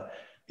he's one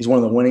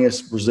of the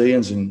winningest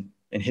Brazilians in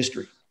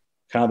history.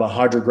 Kind of a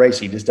Hydra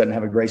Gracie, just doesn't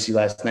have a Gracie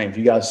last name. If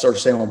you guys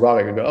search Samuel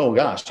Braga, you go, oh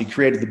gosh, he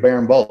created the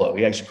Berimbolo.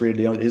 He actually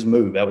created his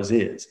move. That was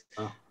his.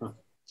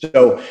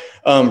 So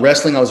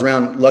wrestling, I was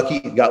got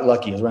lucky.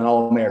 I was around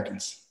all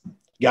Americans,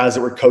 guys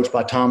that were coached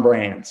by Tom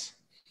Brands.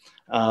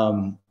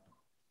 And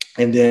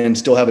then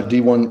still have a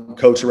D1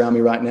 coach around me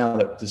right now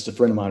that's just a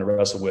friend of mine to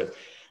wrestle with.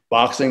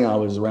 Boxing, I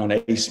was around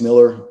Ace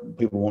Miller.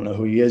 People won't know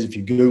who he is. If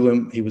you Google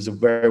him, he was a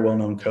very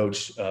well-known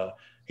coach.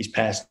 He's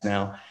passed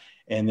now.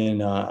 And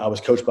then I was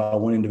coached by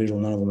one individual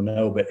none of them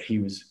know, but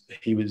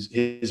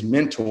his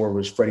mentor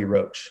was Freddie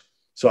Roach.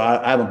 So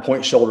I have a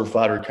point shoulder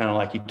fighter, kind of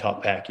like he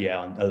taught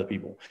Pacquiao and other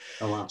people.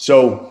 Oh, wow.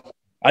 So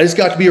I just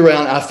got to be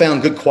around. I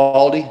found good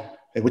quality,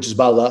 which is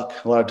by luck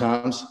a lot of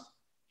times.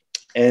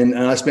 And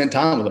I spent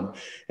time with them.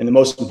 And the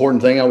most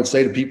important thing I would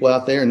say to people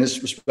out there in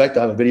this respect,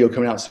 I have a video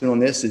coming out soon on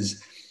this,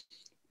 is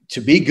to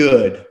be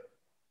good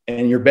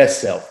and your best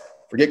self.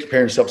 Forget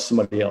comparing yourself to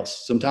somebody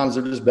else. Sometimes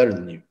they're just better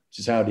than you. It's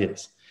just how it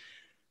is.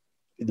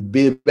 To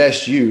be the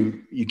best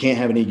you can't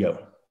have an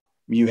ego.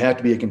 You have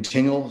to be a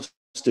continual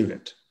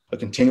student, a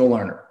continual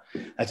learner.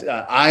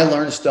 I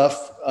learned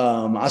stuff.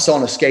 I saw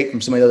an escape from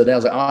somebody the other day. I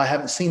was like, oh, I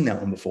haven't seen that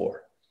one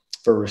before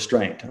for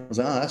restraint. I was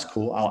like, oh, that's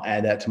cool. I'll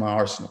add that to my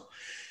arsenal.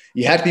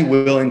 You have to be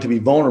willing to be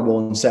vulnerable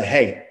and say,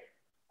 hey,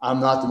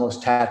 I'm not the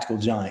most tactical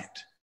giant.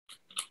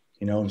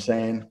 You know what I'm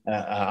saying?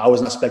 I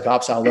was not spec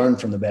ops. I learned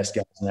from the best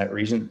guys in that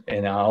region.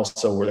 And I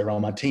also were there on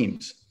my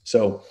teams.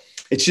 So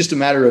it's just a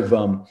matter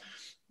of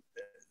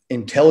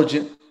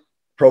intelligent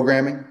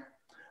programming,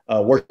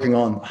 working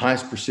on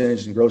highest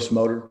percentage and gross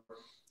motor.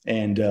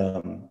 And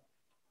you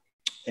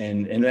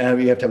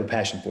have to have a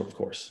passion for it, of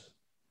course.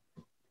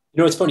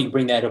 You know, it's funny you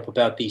bring that up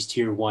about these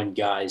tier 1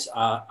 guys.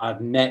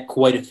 I've met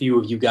quite a few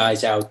of you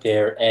guys out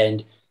there,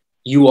 and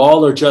you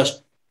all are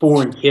just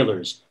born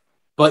killers.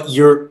 But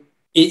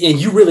and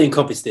you really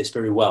encompass this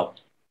very well.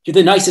 You're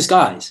the nicest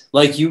guys.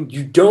 Like you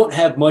don't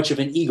have much of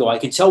an ego. I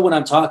can tell when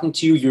I'm talking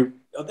to you, you're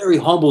a very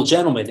humble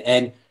gentleman.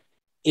 And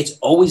it's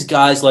always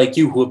guys like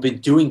you who have been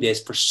doing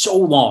this for so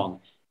long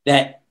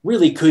that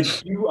really could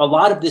do a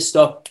lot of this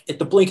stuff at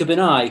the blink of an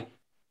eye.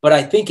 But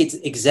I think it's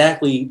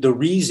exactly the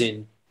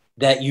reason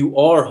that you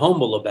are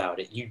humble about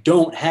it. You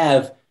don't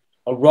have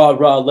a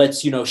rah,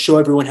 let's, show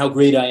everyone how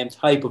great I am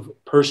type of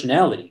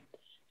personality.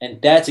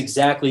 And that's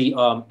exactly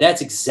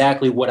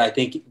what I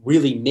think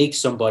really makes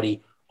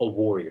somebody a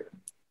warrior.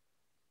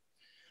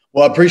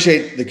 Well, I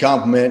appreciate the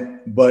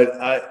compliment, but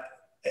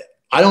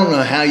I don't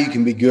know how you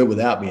can be good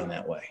without being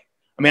that way.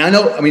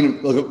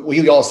 Look,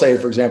 we all say,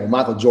 for example,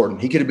 Michael Jordan,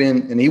 he could have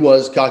been, and he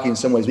was cocky in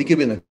some ways, he could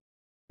have been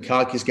the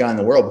cockiest guy in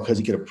the world because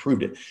he could have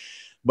proved it.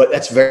 But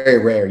that's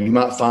very rare. You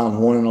might find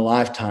one in a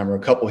lifetime or a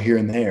couple here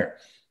and there.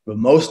 But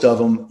most of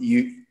them,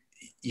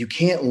 you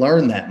can't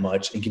learn that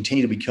much and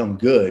continue to become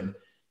good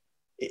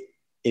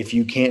if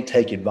you can't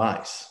take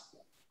advice.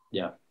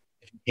 Yeah.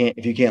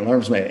 If you can't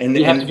learn from somebody. And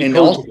you have to be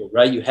coachable,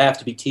 right? You have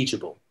to be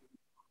teachable.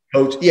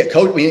 Coach.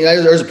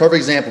 There's a perfect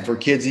example for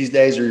kids these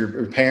days or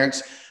your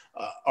parents.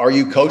 Are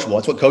you coachable?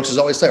 That's what coaches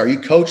always say. Are you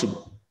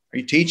coachable? Are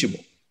you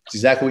teachable? It's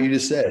exactly what you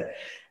just said.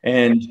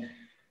 And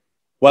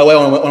I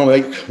want to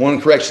make one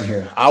correction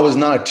here. I was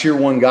not a tier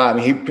 1 guy.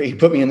 He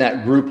put me in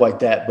that group like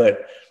that,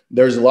 but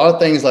there's a lot of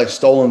things like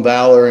stolen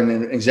valor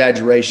and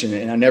exaggeration,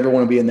 and I never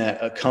want to be in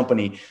that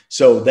company.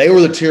 So they were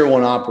the tier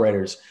 1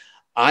 operators.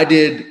 I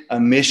did a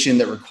mission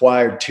that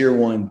required tier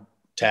 1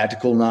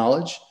 tactical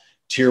knowledge,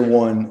 tier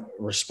 1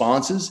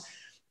 responses.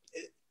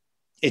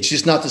 It's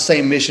just not the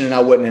same mission, and I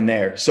wasn't in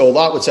there. So a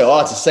lot would say, oh,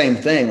 it's the same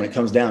thing when it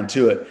comes down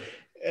to it.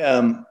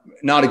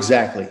 Not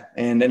exactly.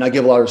 And I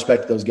give a lot of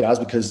respect to those guys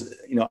because,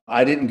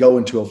 I didn't go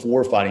into a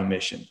war-fighting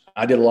mission.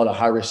 I did a lot of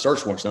high-risk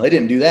search warrants. Now, they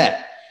didn't do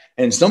that.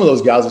 And some of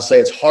those guys will say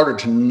it's harder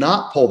to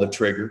not pull the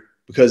trigger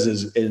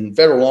because in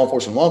federal law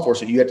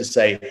enforcement, you have to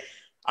say,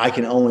 I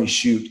can only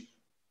shoot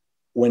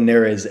when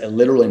there is a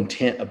literal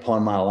intent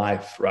upon my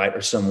life, right,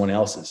 or someone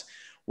else's.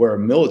 Where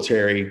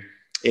military,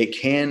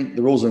 the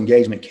rules of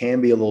engagement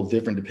can be a little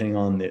different depending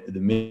on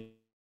the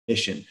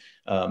mission.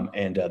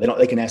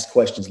 They can ask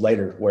questions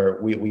later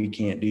where we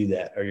can't do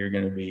that, or you're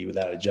going to be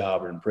without a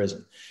job or in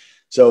prison.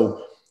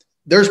 So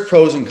there's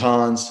pros and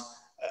cons.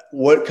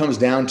 what it comes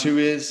down to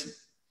is,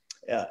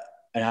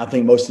 and I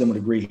think most of them would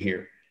agree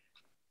here,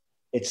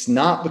 it's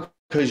not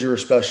because you're a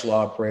special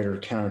operator,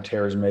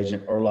 counterterrorism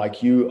agent, or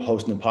like you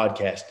hosting a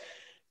podcast.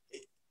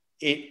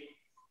 It's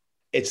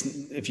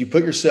if you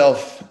put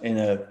yourself in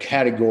a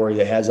category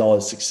that has all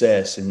the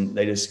success and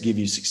they just give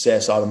you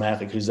success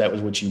automatically because that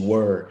was what you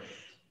were,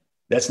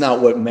 that's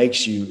not what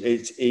makes you.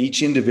 It's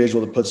each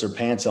individual that puts their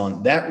pants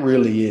on. That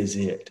really is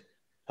it.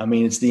 I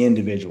mean, it's the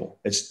individual.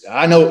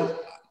 I know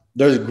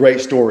there's a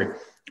great story,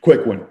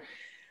 quick one.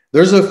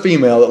 There's a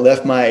female that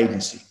left my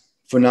agency,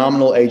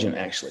 phenomenal agent,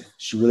 actually.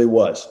 She really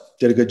was,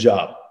 did a good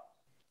job.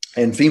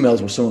 And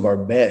females were some of our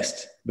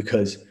best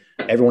because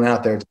everyone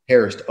out there,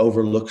 terrorist,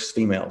 overlooks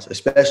females,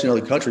 especially in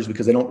other countries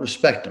because they don't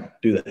respect them,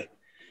 do they?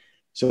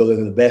 So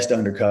they're the best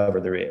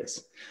undercover there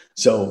is.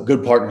 So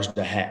good partners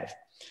to have.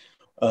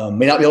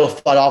 May not be able to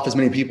fight off as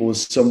many people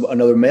as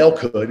another male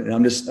could. And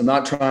I'm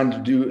not trying to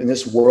do in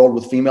this world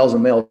with females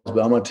and males, but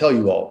I'm going to tell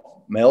you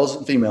all, males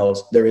and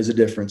females, there is a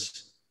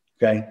difference.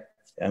 Okay.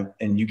 And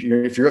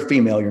if you're a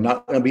female, you're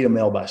not going to beat a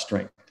male by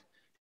strength.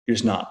 You're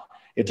just not.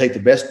 It'd take the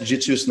best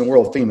jiu-jitsuist in the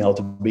world, female,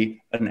 to beat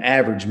an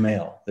average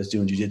male that's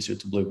doing jiu-jitsu at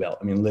the blue belt.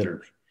 I mean,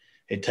 literally,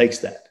 it takes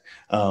that.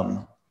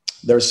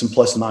 There's some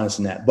plus and minus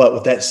in that. But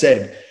with that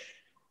said,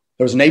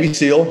 there was a Navy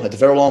SEAL at the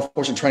Federal Law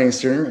Enforcement Training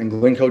Center in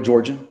Glencoe,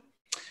 Georgia,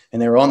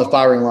 and they were on the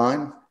firing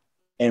line.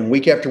 And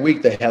week after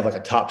week, they have like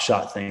a top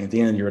shot thing. At the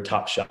end, you're a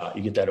top shot.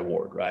 You get that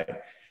award, right?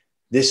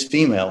 This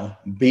female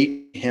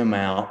beat him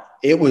out.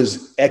 It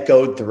was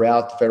echoed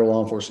throughout the federal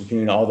law enforcement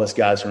community. All of us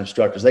guys are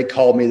instructors. They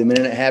called me the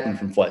minute it happened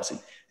from FLETC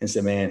and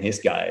said, man, this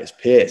guy is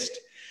pissed.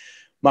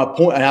 My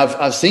point, and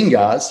I've seen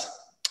guys,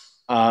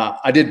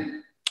 I did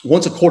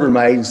once a quarter in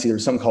my agency, there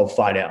was something called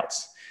fight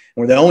outs.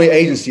 And we're the only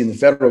agency in the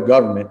federal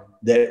government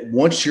that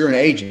once you're an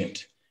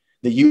agent,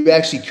 that you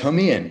actually come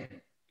in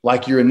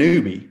like you're a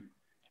newbie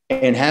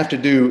and have to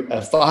do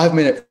a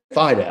 5-minute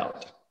fight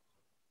out.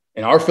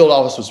 And our field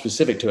office was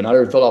specific to it. Not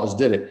every field office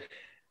did it.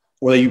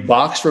 Where you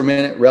box for a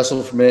minute,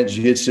 wrestle for a minute,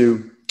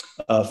 jiu-jitsu,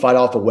 fight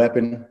off a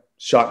weapon,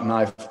 sharp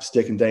knife,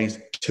 stick and things,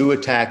 2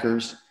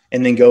 attackers,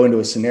 and then go into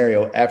a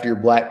scenario after you're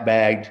black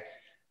bagged,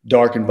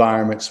 dark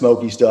environment,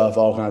 smoky stuff,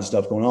 all kinds of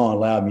stuff going on,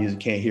 loud music,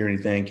 can't hear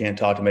anything, can't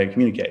talk to anybody,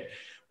 communicate.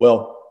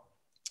 Well,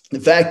 the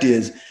fact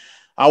is,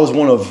 I was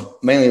one of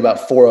mainly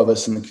about 4 of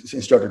us in the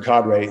instructor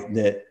cadre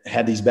that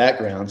had these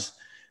backgrounds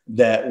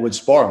that would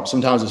spar them.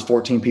 Sometimes it's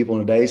 14 people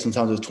in a day,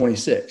 sometimes it's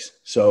 26.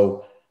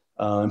 So,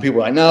 and people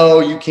are like, no,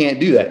 you can't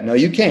do that. No,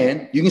 you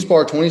can. You can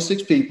spar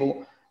 26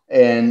 people.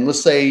 And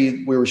let's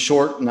say we were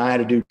short and I had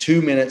to do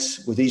 2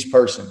 minutes with each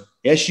person.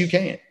 Yes, you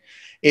can.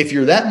 If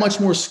you're that much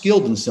more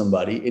skilled than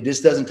somebody, it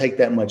just doesn't take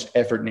that much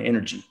effort and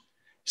energy.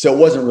 So it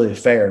wasn't really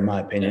fair, in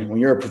my opinion. When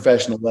you're a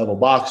professional level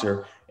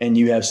boxer and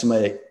you have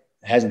somebody that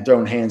hasn't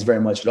thrown hands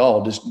very much at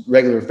all, just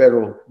regular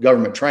federal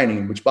government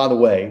training, which, by the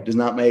way, does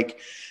not make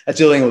 – that's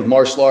the other thing with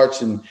martial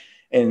arts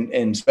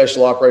and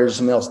special operators or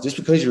something else. Just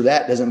because you're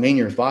that doesn't mean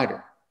you're a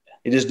fighter.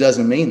 It just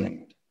doesn't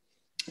mean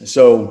that.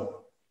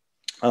 So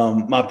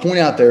my point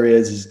out there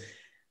is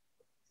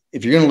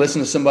if you're going to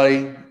listen to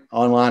somebody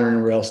online or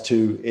anywhere else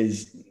too,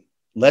 is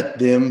let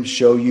them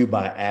show you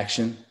by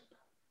action.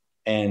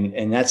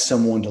 And that's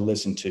someone to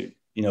listen to,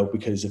 you know,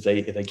 because if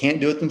they can't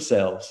do it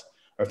themselves,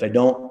 or if they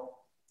don't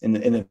in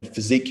the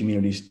physique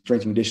community,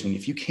 strength and conditioning,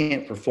 if you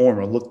can't perform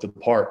or look the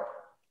part,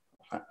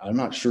 I'm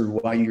not sure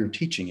why you're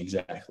teaching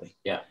exactly.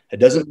 Yeah. It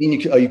doesn't mean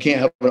you can't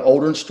have an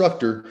older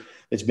instructor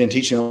that's been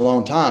teaching a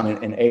long time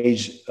and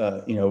age,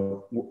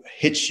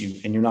 hits you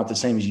and you're not the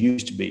same as you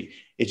used to be.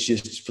 It's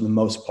just for the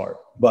most part.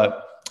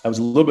 But I was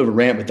a little bit of a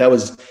rant, but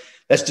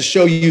that's to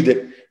show you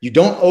that you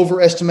don't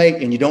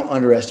overestimate and you don't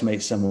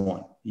underestimate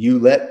someone. You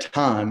let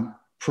time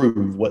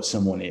prove what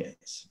someone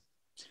is.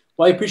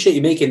 Well, I appreciate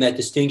you making that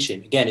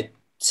distinction. Again, it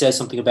says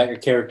something about your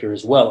character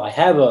as well. I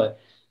have a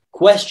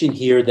question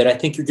here that I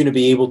think you're going to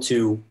be able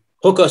to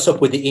hook us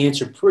up with the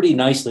answer pretty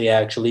nicely,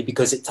 actually,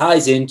 because it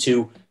ties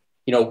into,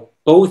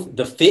 both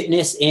the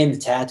fitness and the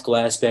tactical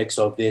aspects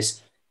of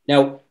this.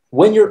 Now,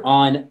 when you're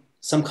on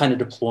some kind of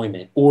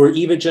deployment or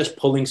even just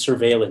pulling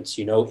surveillance,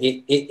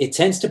 it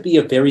tends to be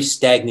a very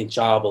stagnant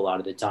job a lot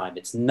of the time.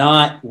 It's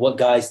not what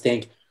guys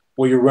think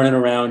where you're running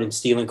around and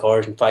stealing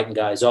cars and fighting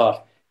guys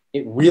off.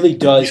 It really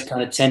does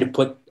kind of tend to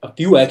put a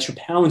few extra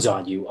pounds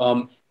on you.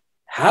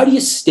 How do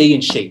you stay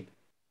in shape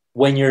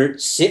when you're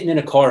sitting in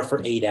a car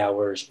for 8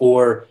 hours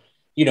or,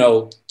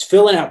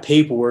 filling out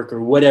paperwork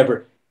or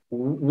whatever?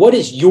 What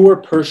is your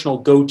personal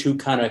go-to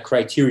kind of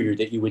criteria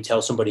that you would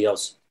tell somebody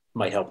else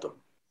might help them?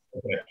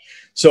 Okay.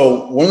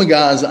 So one of the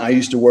guys I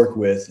used to work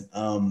with,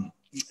 and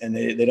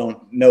they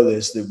don't know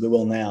this, they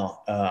will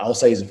now. I'll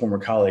say he's a former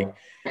colleague.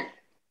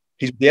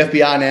 He's with the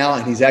FBI now,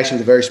 and he's actually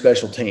with a very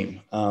special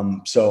team.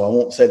 So I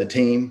won't say the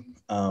team,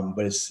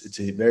 but it's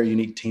a very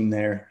unique team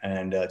there,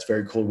 and it's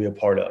very cool to be a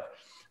part of.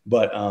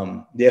 But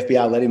the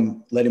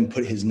FBI let him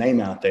put his name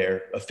out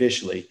there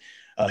officially.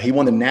 He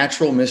won the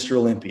Natural Mr.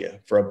 Olympia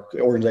for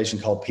an organization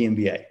called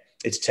PMBA.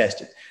 It's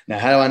tested. Now,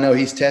 how do I know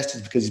he's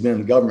tested? Because he's been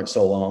in the government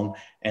so long,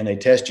 and they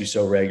test you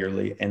so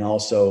regularly. And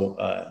also,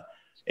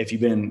 If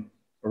you've been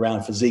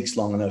around physiques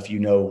long enough, you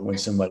know when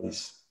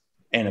somebody's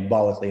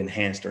anabolically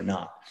enhanced or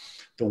not.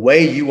 The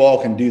way you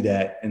all can do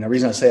that, and the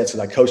reason I say it's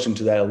because I coached him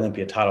to that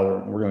Olympia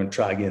title, we're going to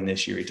try again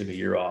this year. He took a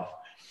year off,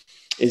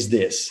 is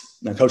this.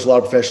 And I coach a lot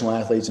of professional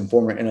athletes and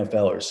former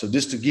NFLers. So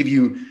just to give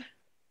you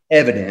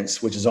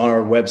evidence, which is on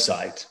our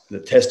website, the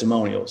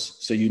testimonials,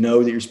 so you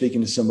know that you're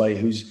speaking to somebody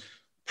who's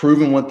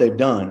proven what they've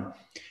done,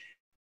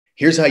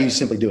 here's how you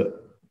simply do it.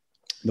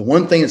 The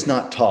one thing that's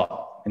not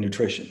taught in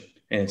nutrition,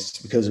 and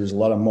it's because there's a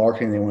lot of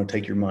marketing, they want to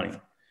take your money,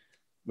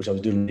 which I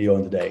was doing a deal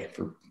on today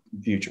for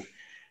future,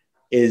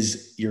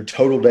 is your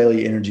total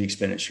daily energy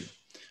expenditure.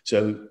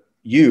 So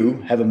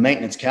you have a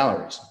maintenance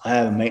calories. I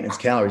have a maintenance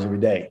calories every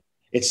day.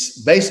 It's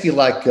basically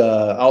like,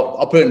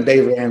 I'll put it in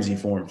Dave Ramsey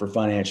form for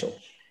financial.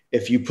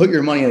 If you put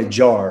your money in a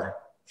jar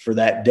for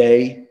that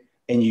day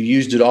and you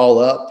used it all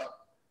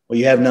up, well,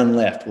 you have none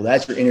left. Well,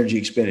 that's your energy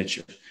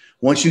expenditure.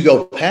 Once you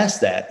go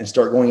past that and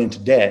start going into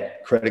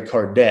debt, credit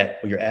card debt,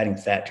 well, you're adding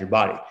fat to your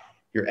body.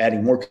 You're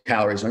adding more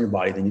calories on your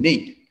body than you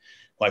need,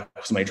 like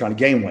somebody trying to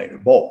gain weight or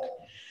bulk.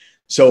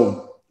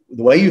 So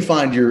the way you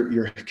find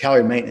your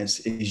calorie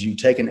maintenance is you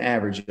take an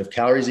average of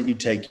calories that you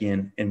take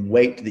in and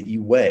weight that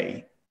you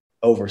weigh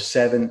over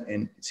 7,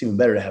 and it's even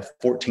better to have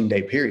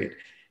 14-day period.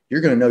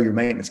 You're going to know your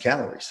maintenance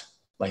calories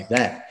like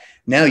that.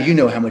 Now you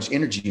know how much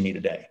energy you need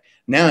a day.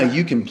 Now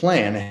you can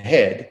plan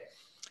ahead.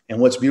 And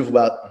what's beautiful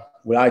about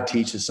what I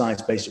teach is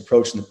science-based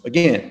approach. And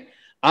again,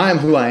 I am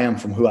who I am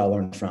from who I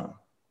learned from.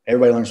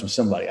 Everybody learns from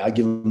somebody. I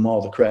give them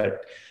all the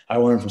credit. I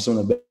learned from some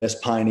of the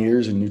best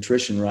pioneers in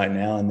nutrition right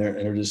now, and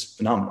they're just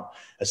phenomenal.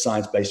 A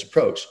science-based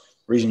approach.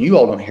 The reason you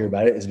all don't hear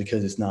about it is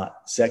because it's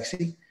not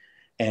sexy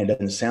and it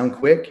doesn't sound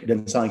quick. It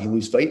doesn't sound like you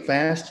lose weight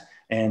fast.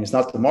 And it's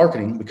not the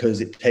marketing,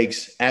 because it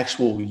takes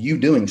actual you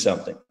doing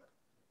something.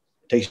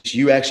 It takes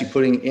you actually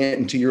putting it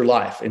into your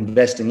life,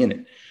 investing in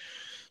it.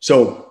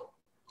 So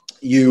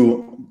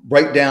you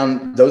break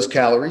down those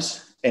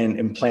calories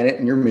and plan it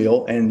in your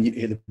meal. And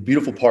the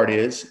beautiful part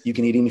is you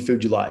can eat any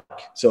food you like.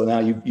 So now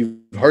you've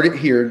heard it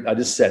here. I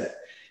just said it.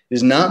 It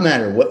does not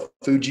matter what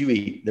food you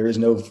eat. There's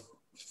no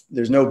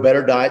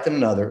better diet than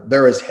another.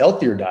 There is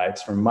healthier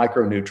diets from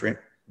micronutrient,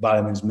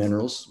 vitamins,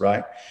 minerals,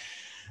 right,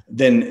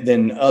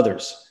 than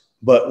others.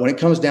 But when it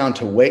comes down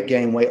to weight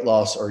gain, weight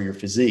loss, or your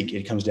physique,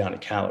 it comes down to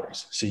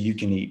calories. So you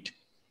can eat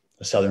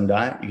a Southern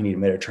diet. You can eat a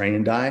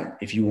Mediterranean diet.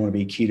 If you want to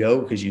be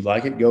keto because you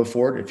like it, go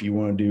for it. If you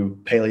want to do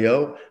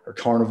paleo or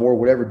carnivore,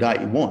 whatever diet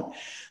you want.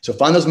 So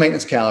find those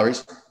maintenance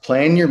calories,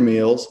 plan your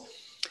meals,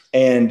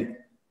 and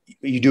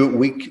you do it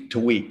week to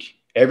week.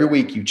 Every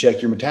week you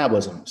check your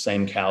metabolism,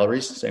 same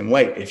calories, same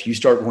weight. If you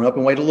start going up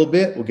in weight a little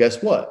bit, well,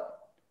 guess what?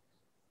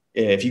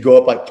 If you go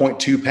up like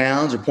 0.2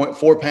 pounds or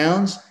 0.4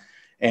 pounds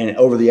and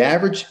over the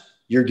average,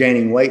 you're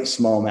gaining weight,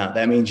 small amount.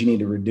 That means you need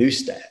to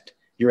reduce that.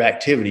 Your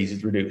activities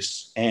is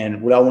reduced.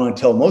 And what I want to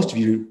tell most of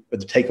you, but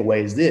the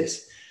takeaway is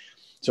this.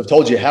 So I've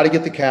told you how to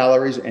get the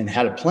calories and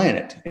how to plan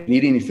it and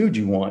eat any food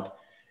you want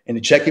and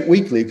to check it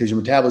weekly because your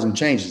metabolism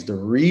changes. The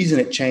reason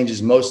it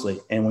changes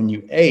mostly, and when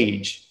you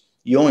age,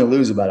 you only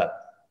lose about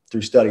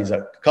through studies,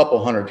 a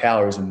couple hundred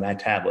calories in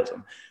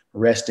metabolism.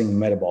 Resting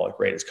metabolic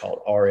rate is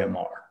called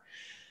RMR,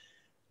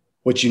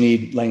 what you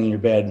need laying in your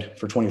bed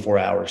for 24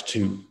 hours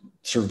to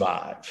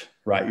survive,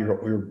 right?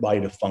 Your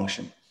body to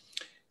function.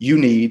 You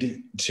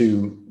need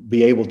to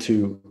be able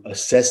to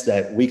assess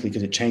that weekly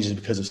because it changes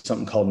because of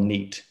something called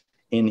NEAT,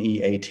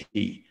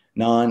 N-E-A-T,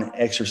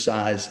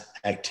 non-exercise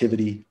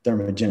activity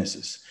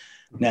thermogenesis.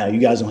 Now, you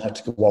guys don't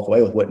have to walk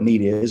away with what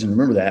NEAT is. And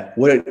remember that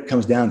what it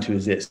comes down to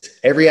is this.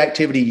 Every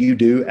activity you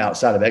do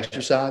outside of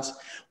exercise,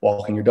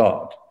 walking your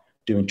dog,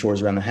 doing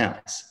chores around the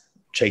house,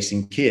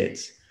 chasing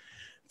kids,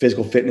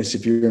 physical fitness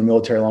if you're in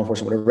military, law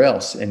enforcement, whatever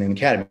else, and in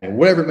academy,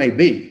 whatever it may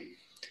be,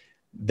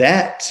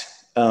 that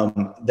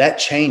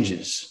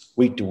changes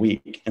week to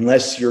week,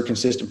 unless you're a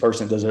consistent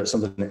person that does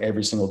something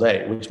every single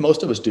day, which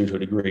most of us do to a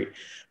degree.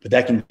 But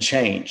that can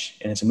change,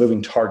 and it's a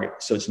moving target.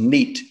 So it's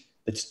NEAT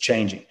that's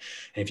changing.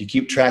 And if you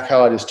keep track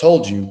how I just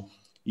told you,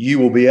 you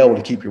will be able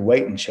to keep your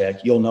weight in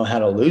check. You'll know how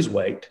to lose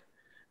weight.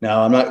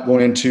 Now, I'm not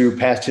going into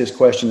past his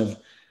question of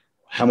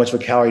how much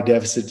of a calorie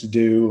deficit to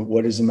do,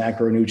 what is the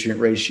macronutrient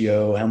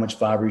ratio, how much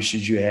fiber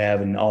should you have,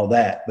 and all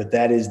that. But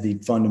that is the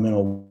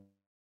fundamental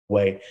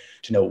way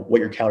to know what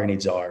your calorie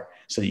needs are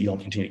so that you don't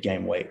continue to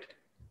gain weight.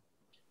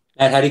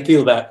 Matt, how do you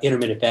feel about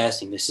intermittent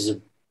fasting? This is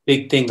a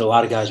big thing that a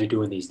lot of guys are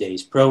doing these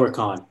days. Pro or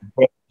con?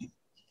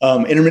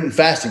 Intermittent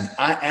fasting,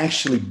 I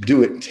actually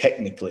do it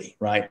technically,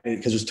 right?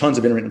 Because there's tons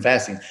of intermittent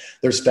fasting.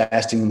 There's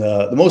fasting,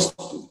 the most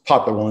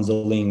popular ones, the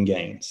lean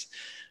gains.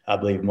 I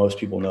believe most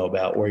people know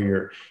about, where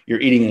you're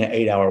eating in an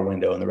 8-hour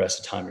window and the rest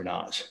of the time you're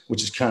not,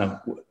 which is kind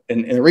of,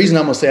 and the reason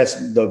I'm going to say that's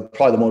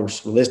probably the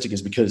most realistic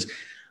is because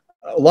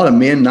a lot of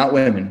men, not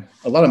women,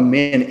 a lot of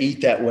men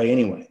eat that way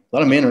anyway. A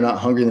lot of men are not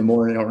hungry in the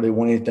morning. They don't really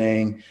want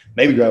anything.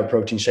 Maybe grab a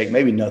protein shake,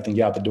 maybe nothing,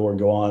 get out the door and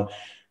go on.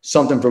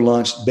 Something for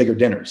lunch, bigger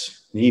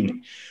dinners in the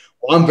evening.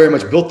 Well, I'm very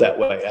much built that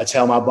way. That's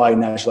how my body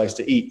naturally likes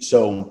to eat.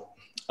 So,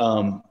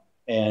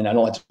 and I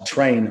don't like to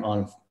train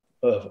on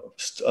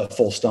a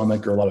full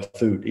stomach or a lot of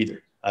food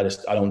either. I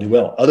don't do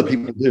well. Other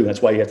people do.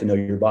 That's why you have to know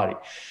your body.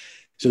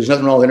 So there's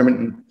nothing wrong with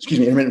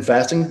intermittent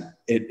fasting.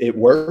 It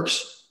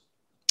works.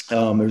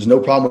 There's no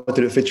problem with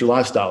it. It fits your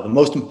lifestyle. The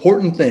most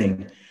important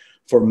thing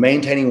for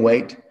maintaining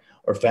weight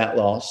or fat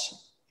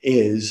loss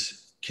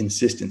is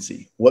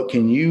consistency. What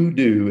can you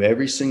do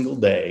every single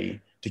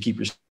day to keep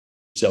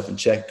yourself in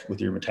check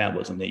with your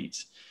metabolism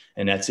needs?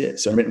 And that's it.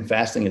 So intermittent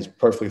fasting is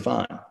perfectly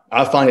fine.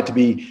 I find it to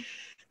be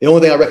the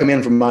only thing I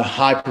recommend for my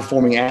high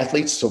performing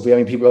athletes. So if we have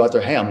any people out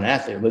there, hey, I'm an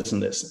athlete, listen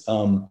to this.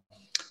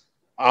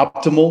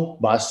 Optimal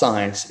by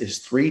science is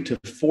 3 to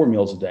 4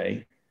 meals a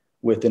day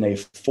within a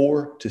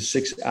 4 to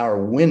 6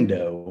 hour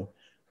window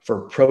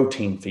for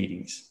protein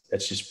feedings.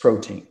 That's just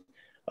protein,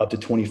 up to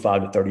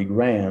 25 to 30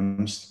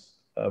 grams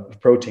of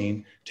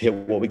protein to hit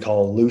what we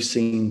call a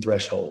leucine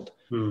threshold,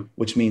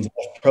 which means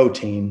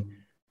protein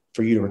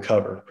for you to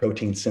recover,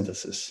 protein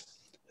synthesis.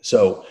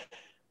 So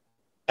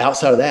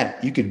outside of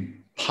that, you could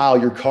pile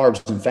your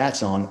carbs and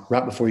fats on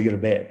right before you go to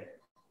bed.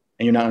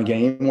 And you're not going to get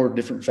any more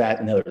different fat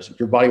than others.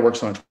 Your body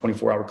works on a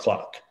 24-hour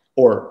clock,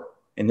 or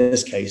in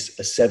this case,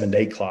 a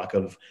 7-day clock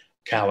of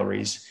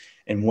calories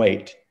and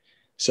weight.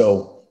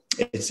 So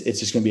it's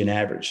just going to be an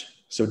average.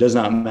 So it does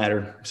not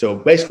matter. So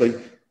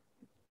basically,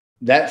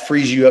 that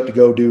frees you up to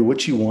go do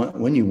what you want,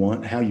 when you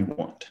want, how you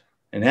want.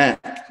 And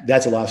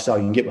that's a lifestyle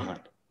you can get behind.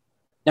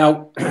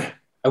 Now,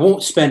 I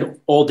won't spend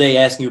all day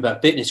asking you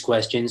about fitness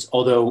questions,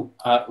 although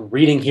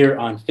reading here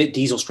on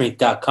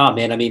fitdieselstrength.com,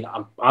 man, I mean,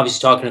 I'm obviously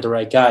talking to the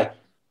right guy.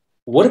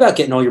 What about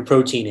getting all your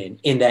protein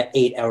in that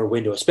 8-hour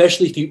window,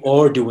 especially if you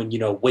are doing,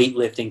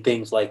 weightlifting,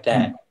 things like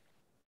that?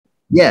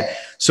 Yeah.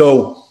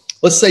 So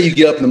let's say you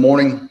get up in the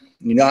morning,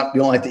 you don't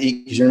like to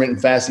eat because you're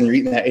intermittent fasting, you're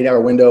eating that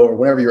 8-hour window or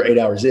whatever your 8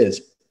 hours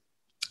is.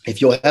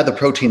 If you'll have the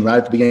protein right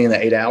at the beginning of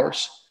that 8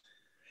 hours,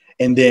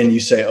 and then you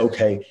say,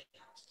 okay,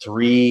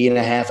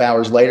 3.5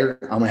 hours later,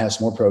 I'm going to have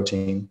some more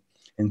protein,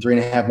 and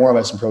 3.5 more, I'll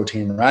have some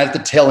protein. Right at the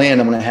tail end,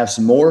 I'm going to have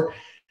some more.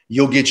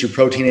 You'll get your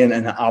protein in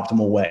an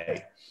optimal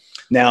way.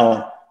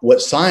 Now, what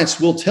science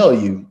will tell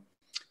you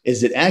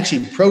is that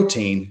actually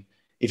protein,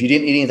 if you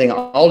didn't eat anything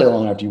all day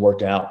long after you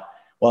worked out,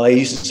 while they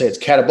used to say it's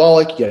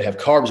catabolic, you got to have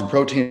carbs and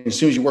protein as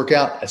soon as you work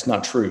out, that's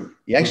not true.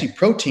 You actually,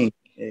 protein,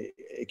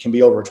 it can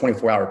be over a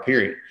 24-hour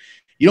period.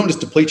 You don't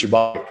just deplete your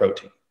body of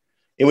protein.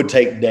 It would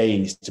take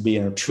days to be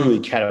in a truly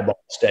catabolic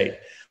state.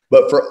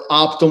 But for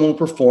optimal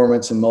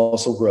performance and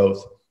muscle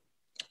growth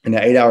in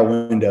that 8-hour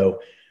window,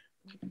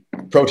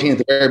 protein at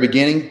the very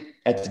beginning,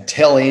 at the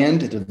tail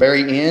end, at the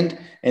very end,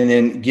 and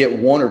then get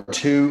 1 or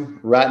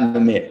 2 right in the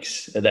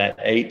mix of that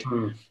 8.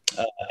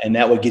 And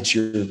that would get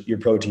your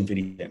protein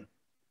feeding in.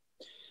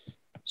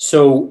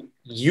 So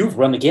you've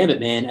run the gamut,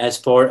 man, as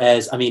far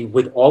as, I mean,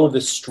 with all of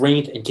the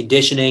strength and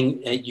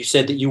conditioning, you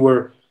said that you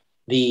were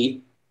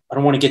I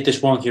don't want to get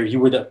this wrong here, you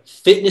were the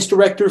fitness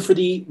director for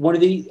one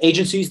of the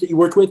agencies that you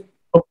worked with?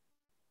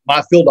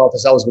 My field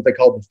office, I was what they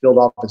called the field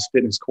office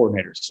fitness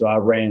coordinator. So I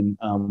ran,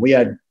 we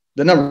had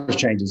the numbers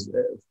changes,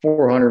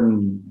 400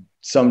 and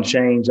some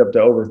change up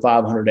to over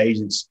 500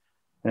 agents.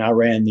 And I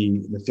ran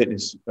the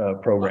fitness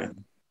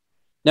program.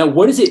 Now,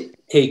 what does it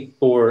take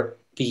for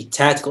the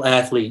tactical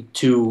athlete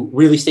to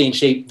really stay in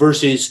shape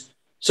versus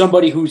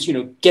somebody who's,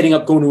 getting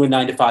up, going to a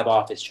 9-to-5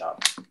 office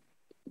job?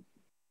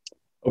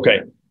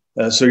 Okay.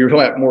 So you're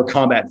talking about more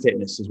combat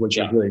fitness is what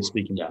you're really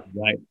speaking of,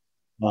 right?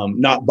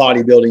 Not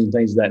bodybuilding,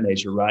 things of that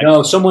nature, right?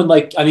 No, someone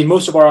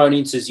most of our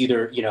audience is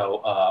either,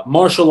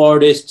 martial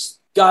artists,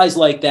 guys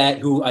like that,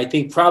 who I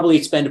think probably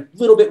expend a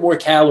little bit more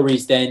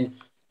calories than,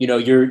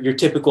 your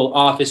typical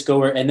office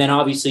goer. And then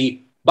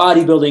obviously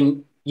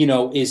bodybuilding,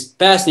 is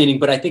fascinating,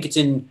 but I think it's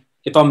in,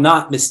 if I'm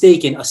not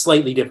mistaken, a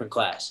slightly different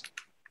class.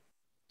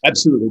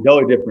 Absolutely.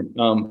 Totally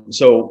different.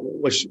 So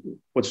which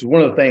is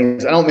one of the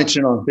things I don't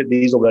mention on Fit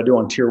Diesel, but I do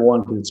on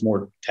Tier-1 because it's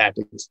more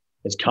tactics,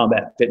 it's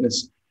combat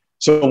fitness.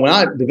 So when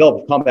I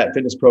developed a combat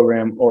fitness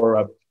program,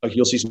 or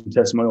you'll see some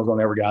testimonials on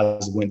there where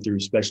guys went through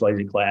special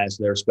agent class,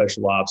 they're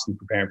special ops and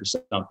preparing for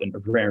something,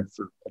 or preparing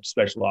for a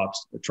special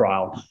ops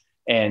trial.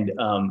 And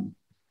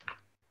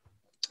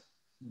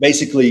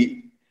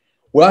basically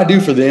what I do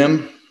for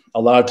them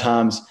a lot of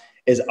times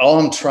is all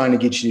I'm trying to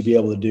get you to be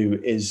able to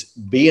do is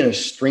be in a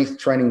strength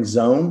training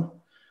zone,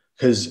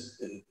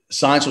 because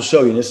science will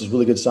show you, and this is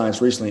really good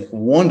science recently,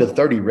 1 to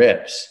 30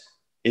 reps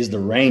is the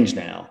range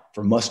now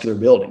for muscular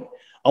building.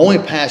 Only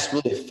past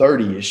really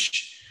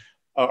 30-ish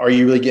are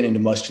you really getting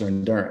into muscular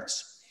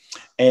endurance.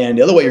 And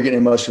the other way you're getting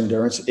into muscular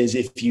endurance is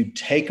if you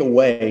take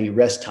away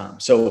rest time.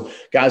 So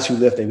guys who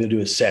lift, they will do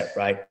a set,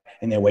 right?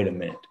 And they wait a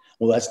minute.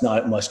 Well, that's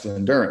not muscular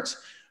endurance.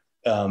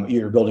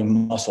 You're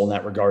building muscle in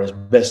that regard as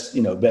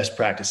best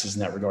practices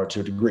in that regard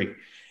to a degree.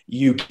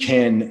 You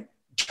can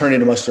turn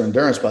into muscular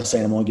endurance by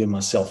saying, I'm only giving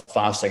myself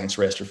 5 seconds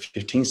rest or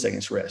 15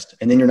 seconds rest.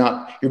 And then you're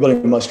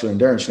building muscular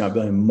endurance. You're not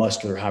building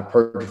muscular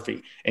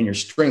hypertrophy, and your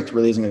strength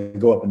really isn't going to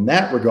go up in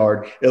that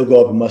regard. It'll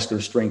go up in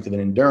muscular strength of an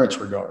endurance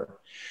regard.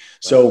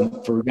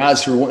 So for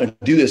guys who are wanting to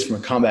do this from a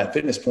combat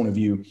fitness point of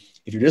view,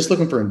 if you're just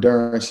looking for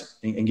endurance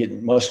and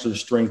getting muscular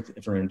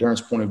strength from an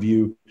endurance point of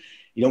view,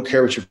 You don't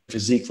care what your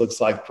physique looks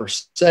like per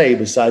se,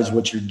 besides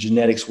what your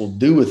genetics will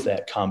do with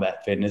that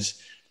combat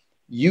fitness.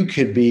 You want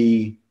to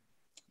be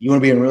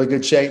in really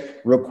good shape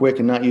real quick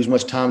and not use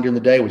much time during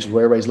the day, which is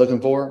what everybody's looking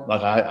for.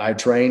 Like I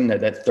train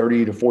that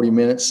 30 to 40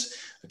 minutes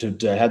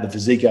to have the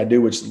physique I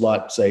do, which a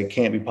lot say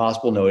can't be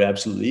possible. No, it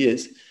absolutely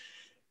is.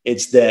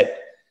 It's that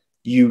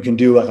you can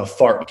do like a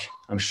fartlek.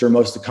 I'm sure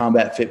most of the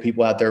combat fit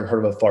people out there have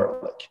heard of a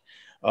fartlek.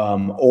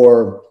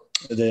 Or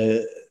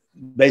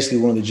basically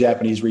one of the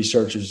Japanese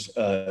researchers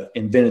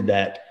invented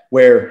that,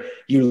 where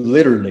you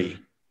literally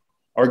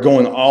are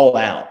going all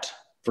out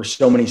for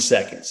so many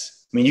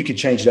seconds. I mean, you can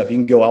change it up. You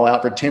can go all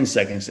out for 10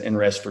 seconds and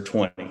rest for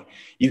 20.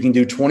 You can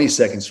do 20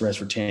 seconds and rest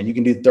for 10. You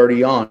can do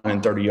 30 on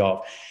and 30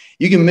 off.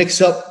 You can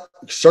mix up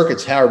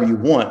circuits however you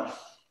want.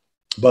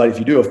 But if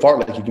you do a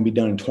fartlek, you can be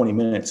done in 20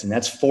 minutes, and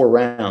that's 4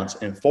 rounds.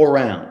 And 4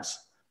 rounds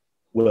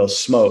will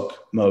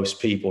smoke most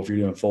people if you're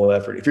doing full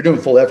effort. If you're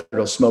doing full effort,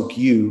 it'll smoke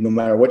you no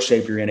matter what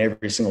shape you're in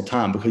every single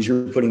time, because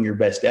you're putting your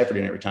best effort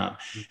in every time.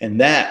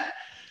 And that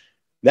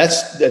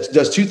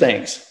does 2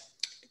 things.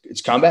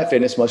 It's combat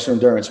fitness, muscular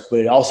endurance, but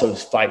it also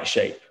is fight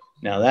shape.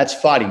 Now that's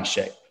fighting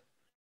shape.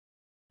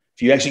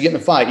 If you actually get in a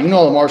fight, you can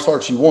all the martial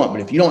arts you want,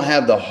 but if you don't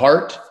have the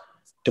heart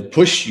to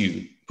push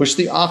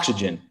the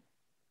oxygen,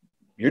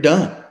 you're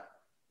done.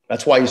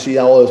 That's why you see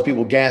all those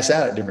people gas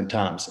out at different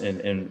times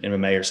in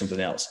MMA or something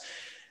else.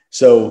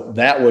 So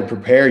that would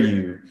prepare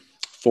you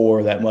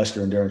for that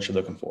muscular endurance you're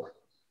looking for.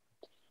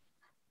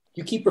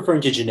 You keep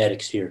referring to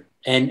genetics here.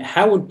 And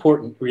how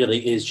important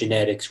really is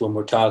genetics when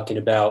we're talking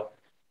about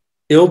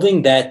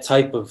building that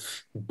type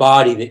of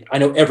body that I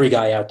know every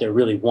guy out there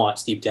really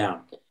wants deep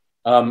down?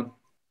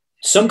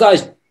 Some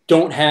guys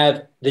don't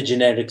have the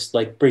genetics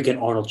like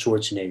freaking Arnold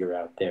Schwarzenegger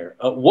out there.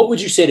 What would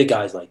you say to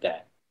guys like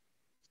that?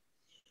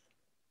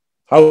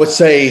 I would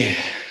say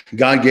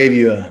God gave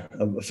you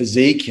a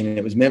physique and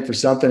it was meant for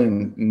something,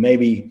 and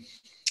maybe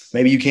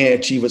you can't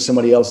achieve what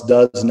somebody else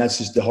does, and that's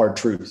just the hard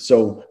truth.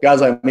 So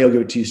guys like me will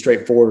give it to you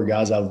straightforward,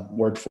 guys I've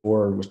worked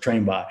for or was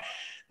trained by.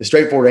 The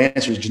straightforward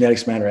answer is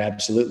genetics matter,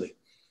 absolutely.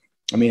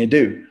 I mean, it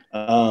do.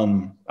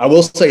 I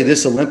will say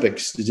this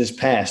Olympics that just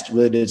passed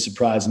really did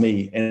surprise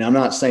me. And I'm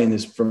not saying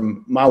this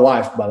from my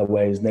wife, by the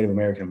way, is Native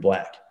American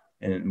black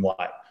and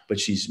white,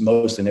 but she's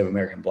mostly Native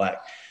American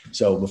black.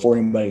 So before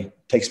anybody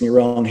takes me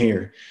wrong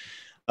here,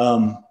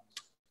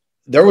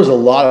 there was a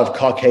lot of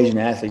Caucasian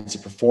athletes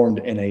that performed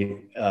in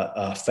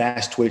a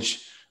fast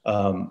twitch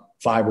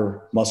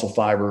muscle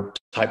fiber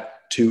type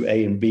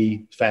 2A and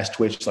B fast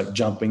twitch, like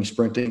jumping,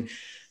 sprinting.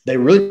 They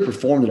really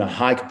performed in a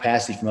high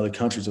capacity from other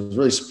countries. I was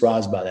really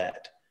surprised by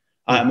that.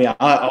 I mean,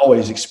 I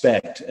always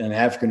expect an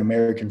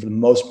African-American, for the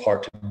most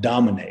part, to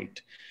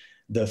dominate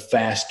the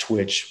fast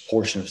twitch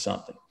portion of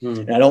something.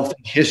 And I don't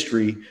think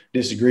history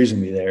disagrees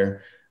with me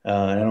there.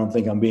 And I don't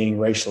think I'm being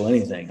racial or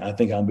anything. I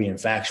think I'm being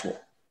factual.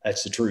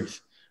 That's the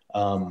truth.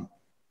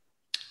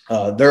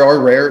 There are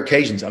rare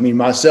occasions. I mean,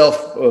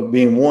 myself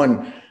being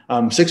one,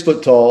 I'm 6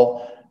 foot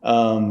tall.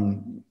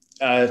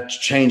 I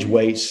change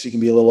weights. It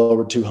can be a little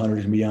over 200,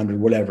 it can be under,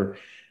 whatever.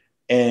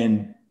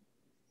 And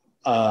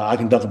I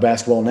can dunk a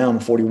basketball now. I'm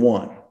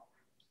 41.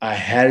 I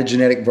had a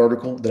genetic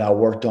vertical that I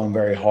worked on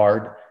very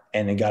hard,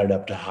 and then got it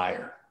up to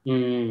higher.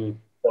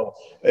 So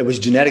it was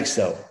genetics,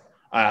 though.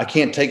 I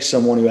can't take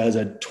someone who has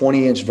a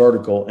 20-inch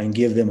vertical and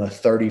give them a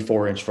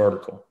 34-inch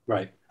vertical.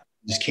 Right.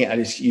 You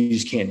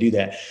just can't do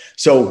that.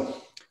 So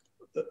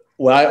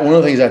one of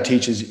the things I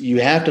teach is you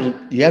have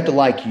to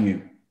like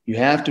you. You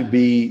have to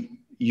be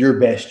your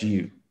best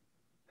you.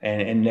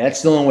 And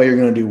that's the only way you're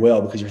going to do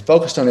well, because you're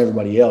focused on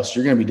everybody else.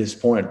 You're going to be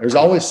disappointed. There's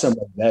always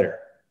somebody better.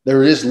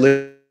 There is,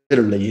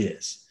 literally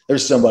is.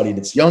 There's somebody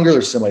that's younger.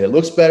 There's somebody that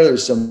looks better.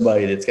 There's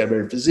somebody that's got a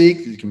better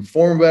physique, that can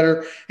perform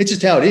better. It's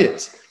just how it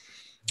is.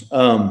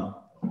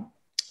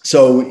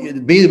 So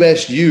be the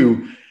best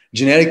you.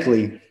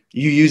 Genetically,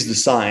 you use the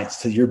science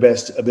to your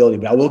best ability.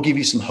 But I will give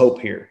you some hope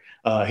here.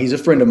 He's a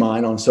friend of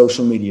mine on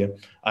social media.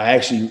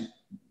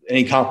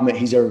 Any compliment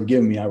he's ever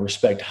given me, I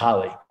respect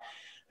highly.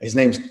 His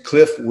name's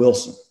Cliff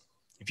Wilson.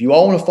 If you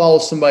all want to follow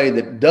somebody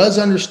that does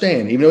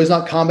understand, even though he's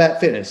not combat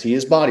fitness, he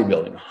is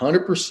bodybuilding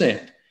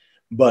 100%,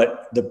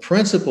 but the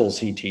principles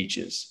he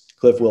teaches,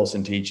 Cliff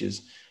Wilson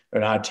teaches,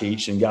 and I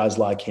teach, and guys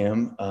like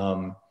him,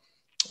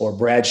 or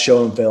Brad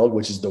Schoenfeld,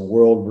 which is the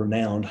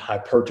world-renowned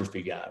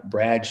hypertrophy guy,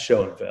 Brad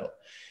Schoenfeld.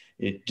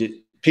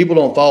 People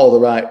don't follow the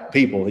right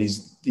people.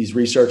 These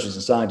researchers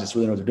and scientists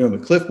really know what they're doing,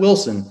 but Cliff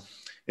Wilson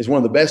is one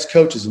of the best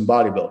coaches in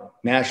bodybuilding,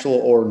 national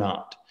or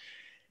not.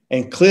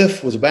 And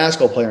Cliff was a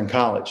basketball player in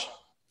college,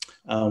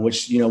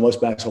 which,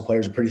 most basketball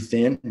players are pretty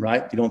thin,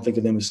 right? You don't think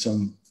of them as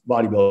some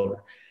bodybuilder.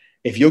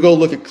 If you'll go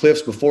look at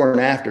Cliff's before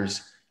and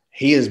afters,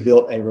 he has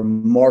built a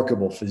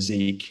remarkable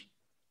physique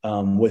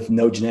with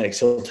no genetics.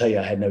 He'll tell you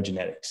I had no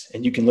genetics.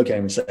 And you can look at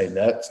him and say,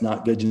 that's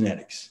not good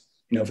genetics,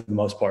 for the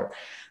most part.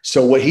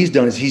 So what he's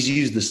done is he's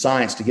used the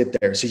science to get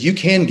there. So you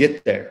can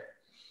get there.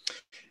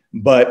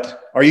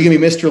 But are you going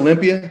to be Mr.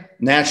 Olympia,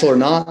 natural or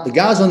not? The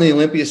guys on the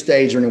Olympia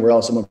stage or anywhere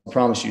else, I'm going to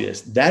promise you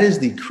this. That is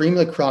the cream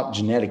of the crop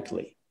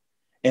genetically.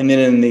 And then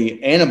in the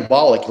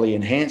anabolically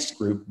enhanced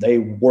group, they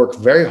work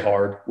very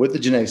hard with the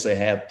genetics they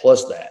have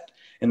plus that.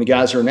 And the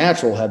guys who are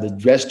natural have the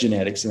best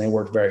genetics and they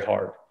work very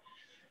hard.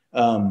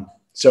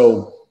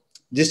 So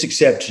just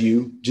accept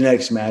you.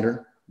 Genetics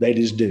matter. They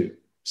just do.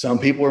 Some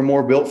people are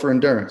more built for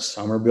endurance.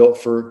 Some are built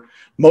for,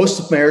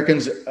 most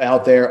Americans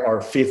out there are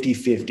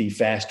 50-50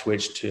 fast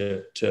twitch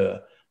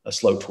to a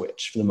slow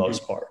twitch for the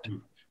most part.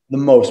 The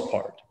most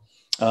part.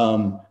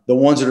 The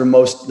ones that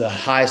are the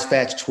highest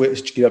fast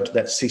twitch get up to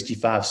that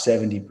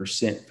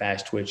 65-70%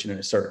 fast twitch in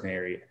a certain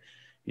area,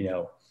 you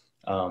know.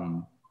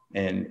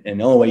 And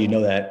the only way you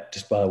know that,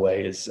 just by the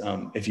way, is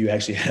if you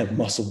actually have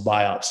muscle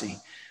biopsy.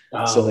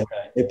 So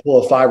they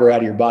pull a fiber out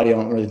of your body. I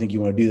don't really think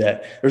you want to do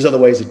that. There's other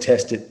ways to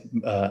test it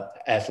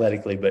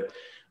athletically, but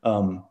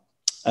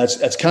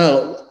that's kind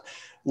of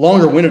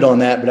longer winded on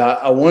that. But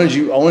I wanted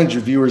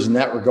your viewers in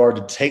that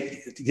regard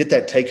to get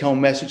that take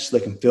home message so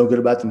they can feel good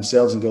about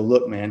themselves and go,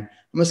 look, man,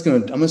 I'm just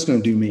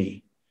gonna do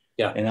me.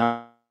 Yeah. And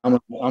I'm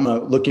gonna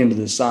look into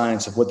the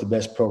science of what the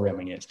best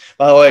programming is.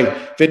 By the way,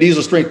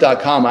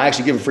 fitdieselstrength.com, I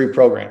actually give a free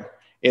program.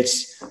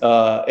 It's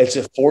a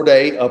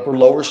 4-day upper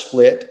lower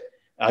split.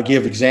 I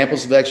give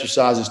examples of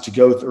exercises to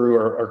go through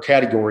or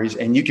categories,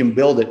 and you can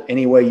build it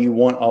any way you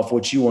want off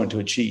what you want to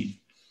achieve.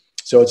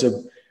 So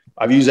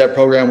I've used that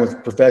program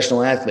with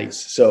professional athletes.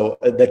 So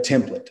that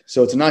template.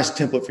 So it's a nice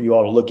template for you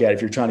all to look at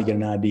if you're trying to get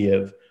an idea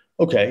of,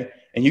 okay,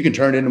 and you can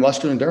turn it into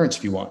muscular endurance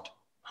if you want,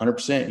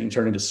 100%. You can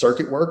turn it into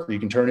circuit work or you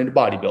can turn it into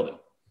bodybuilding.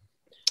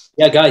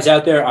 Yeah, guys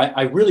out there,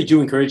 I really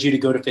do encourage you to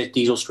go to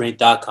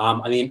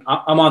fitdieselstrength.com. I mean,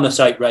 I'm on the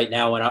site right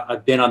now, and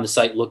I've been on the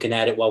site looking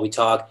at it while we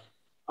talk.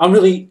 I'm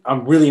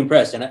really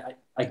impressed, and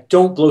I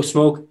don't blow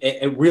smoke.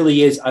 It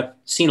really is. I've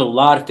seen a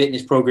lot of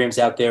fitness programs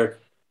out there.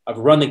 I've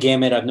run the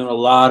gamut. I've known a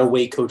lot of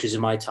weight coaches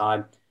in my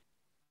time.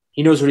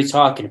 He knows what he's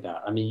talking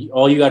about. I mean,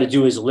 all you got to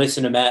do is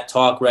listen to Matt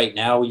talk right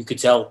now. You could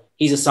tell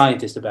he's a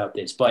scientist about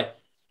this. But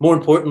more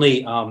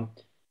importantly,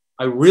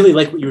 I really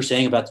like what you were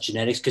saying about the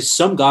genetics, because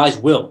some guys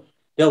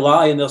they'll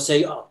lie and they'll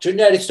say, oh,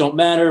 genetics don't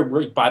matter.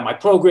 By my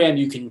program,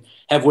 you can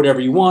have whatever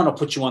you want. I'll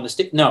put you on the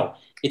stick. No,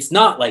 it's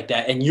not like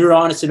that. And you're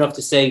honest enough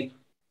to say,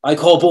 I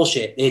call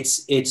bullshit.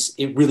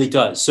 It really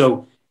does.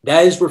 So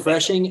that is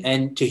refreshing.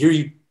 And to hear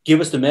you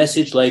give us the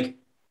message, like,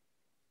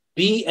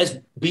 be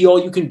all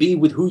you can be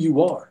with who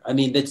you are. I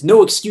mean, that's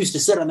no excuse to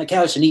sit on the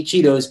couch and eat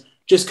Cheetos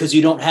just because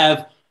you don't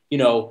have,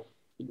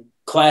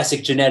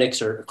 classic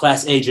genetics or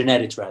class A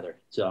genetics rather.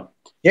 So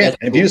yeah.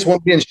 And if you just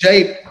want to be in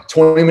shape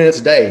 20 minutes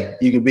a day,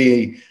 you can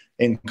be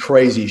in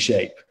crazy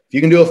shape. If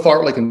you can do a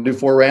fartlek and do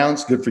 4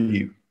 rounds, good for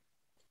you.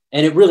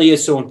 And it really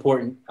is so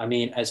important. I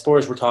mean, as far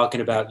as we're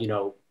talking about,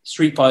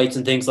 street fights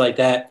and things like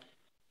that,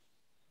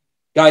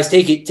 guys,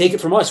 take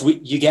it from us.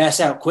 You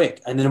gas out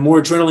quick. And then the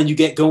more adrenaline you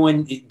get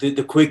going,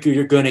 the quicker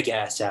you're going to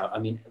gas out. I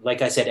mean,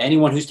 like I said,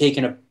 anyone who's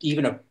taken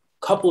even a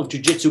couple of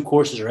jiu-jitsu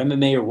courses or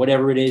MMA or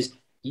whatever it is,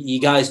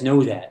 you guys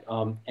know that.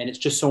 And it's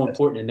just so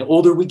important. And the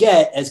older we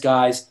get as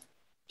guys,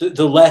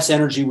 the less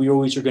energy we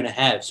always are going to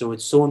have. So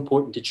it's so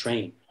important to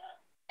train.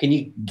 Can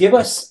you give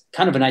us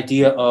kind of an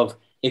idea of,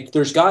 if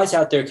there's guys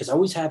out there, because I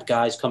always have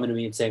guys coming to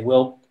me and saying,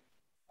 well,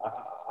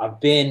 I've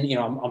been,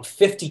 I'm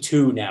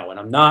 52 now and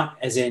I'm not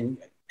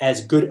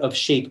as good of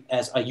shape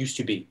as I used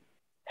to be.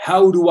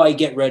 How do I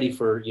get ready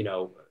for,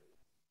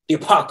 the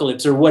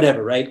apocalypse or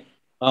whatever, right?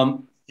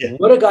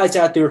 What are guys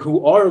out there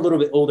who are a little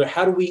bit older?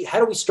 How do we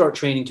start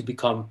training to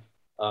become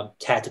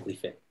tactically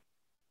fit?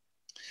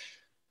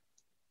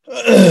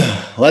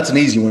 Well, that's an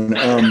easy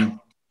one.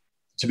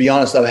 To be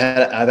honest, I've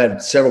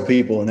had several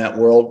people in that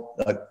world,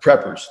 like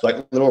preppers,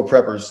 like little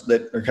preppers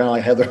that are kind of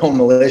like have their own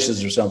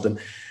militias or something,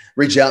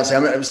 reach out and say,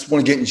 I just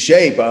want to get in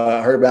shape.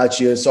 I heard about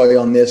you, saw you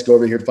on this, go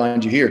over here to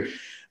find you here.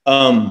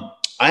 I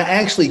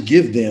actually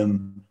give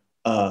them,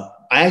 I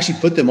actually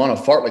put them on a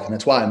fartlek, and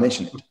that's why I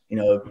mentioned it.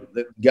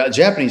 The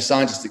Japanese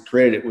scientist that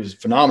created it was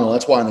phenomenal.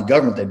 That's why in the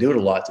government they do it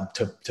a lot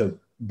to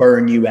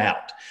burn you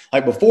out.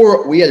 Like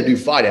before we had to do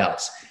fight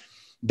outs,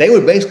 they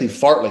would basically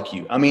fartlek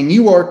you. I mean,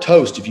 you are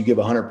toast if you give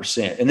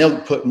 100%, and they'll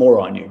put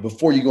more on you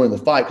before you go into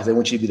the fight because they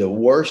want you to be the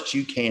worst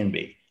you can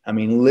be. I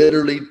mean,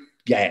 literally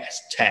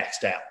gassed,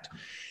 taxed out.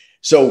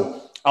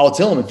 So I'll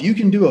tell them, if you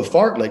can do a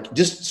fartlek,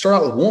 just start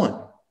out with 1.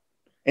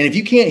 And if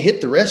you can't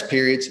hit the rest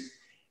periods,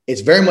 it's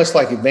very much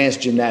like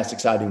advanced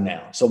gymnastics I do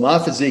now. So my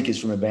physique is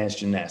from advanced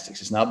gymnastics.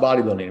 It's not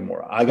bodybuilding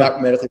anymore. I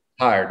got medically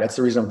retired. That's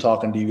the reason I'm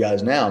talking to you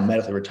guys now. I'm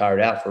medically retired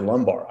out for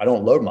lumbar. I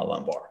don't load my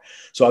lumbar.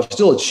 So I've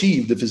still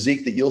achieved the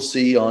physique that you'll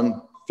see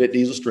on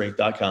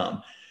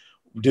fitdieselstrength.com,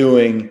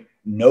 doing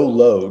no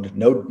load,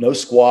 no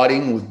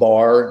squatting with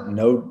bar, and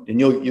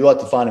you'll have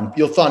to find them.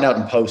 You'll find out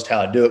in post how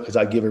I do it, because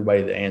I give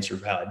everybody the answer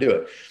of how I do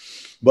it.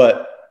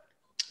 But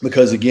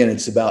because again,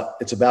 it's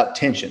about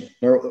tension.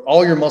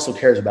 All your muscle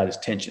cares about is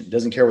tension. It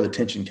doesn't care where the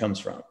tension comes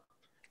from.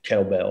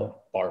 Kettlebell,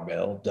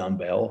 barbell,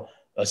 dumbbell,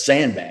 a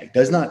sandbag,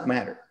 does not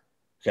matter.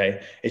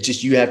 Okay. It's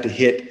just, you have to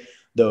hit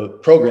the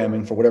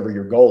programming for whatever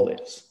your goal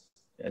is.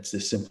 It's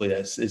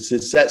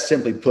that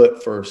simply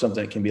put for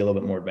something that can be a little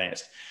bit more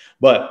advanced.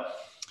 But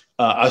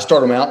I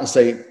start them out and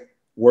say,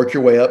 work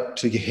your way up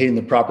to hitting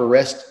the proper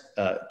rest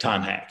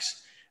time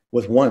hacks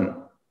with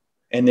one,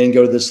 and then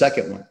go to the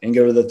second one and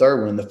go to the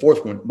third one and the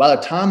fourth one. By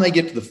the time they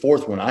get to the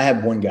fourth one, I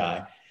had one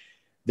guy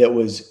that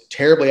was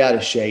terribly out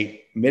of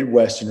shape,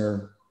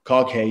 Midwesterner,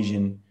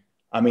 Caucasian.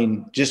 I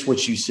mean, just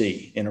what you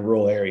see in a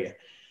rural area.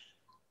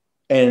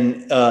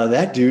 And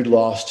that dude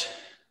lost,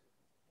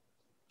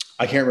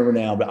 I can't remember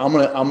now, but I'm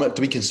gonna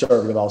to be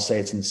conservative, I'll say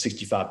it's in the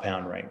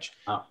 65-pound range.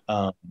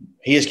 Oh.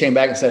 He just came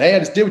back and said, "Hey, I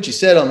just did what you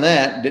said on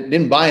that.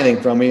 Didn't buy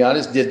anything from me. I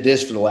just did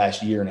this for the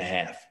last year and a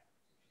half."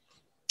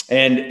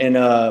 And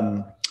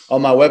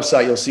on my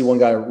website, you'll see one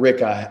guy,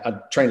 Rick. I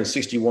trained a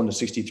 61 to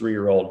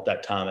 63-year-old at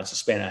that time. That's the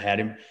span I had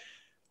him.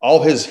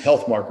 All his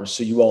health markers,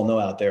 so you all know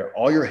out there,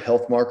 all your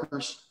health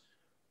markers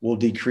will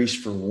decrease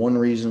for one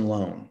reason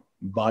alone: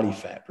 body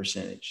fat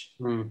percentage.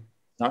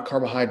 Not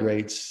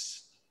carbohydrates.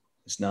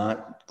 It's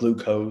not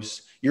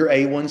glucose. Your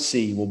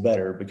A1C will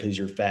better because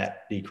your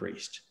fat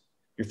decreased,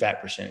 your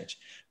fat percentage.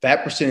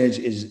 Fat percentage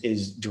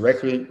is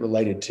directly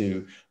related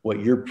to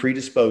what you're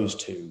predisposed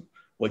to,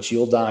 what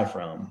you'll die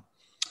from,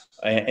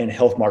 and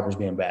health markers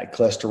being bad: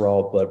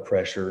 cholesterol, blood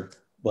pressure,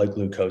 blood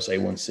glucose,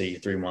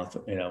 A1C, 3-month,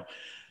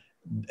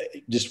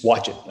 just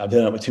watch it. I've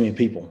done it with too many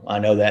people. I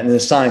know that. And the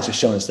science has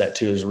shown us that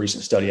too. There's a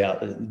recent study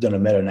out, done a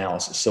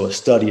meta-analysis. So a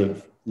study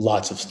of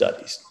lots of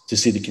studies to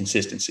see the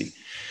consistency.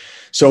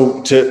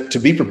 So to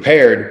be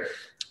prepared,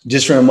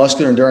 just from a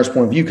muscular endurance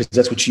point of view, because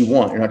that's what you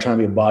want. You're not trying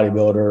to be a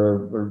bodybuilder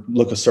or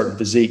look a certain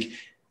physique.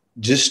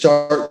 Just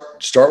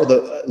start with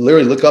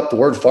literally look up the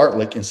word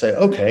fartlek and say,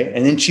 okay,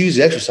 and then choose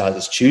the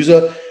exercises. Choose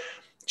a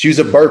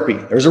burpee.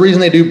 There's a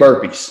reason they do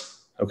burpees.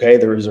 Okay.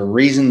 There is a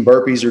reason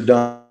burpees are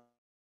done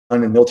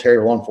in military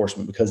or law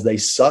enforcement, because they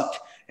suck.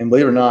 And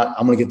believe it or not,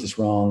 I'm going to get this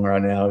wrong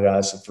right now,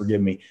 guys, so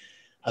forgive me.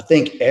 I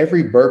think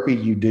every burpee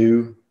you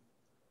do,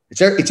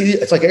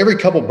 it's like every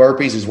couple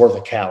burpees is worth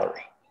a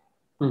calorie,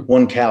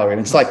 1 calorie. And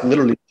it's like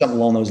literally something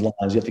along those lines.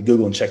 You have to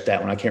Google and check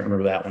that one. I can't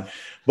remember that one.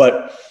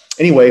 But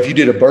anyway, if you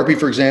did a burpee,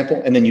 for example,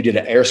 and then you did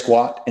an air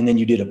squat, and then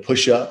you did a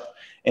push-up,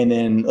 and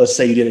then let's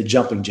say you did a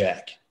jumping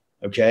jack,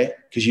 okay?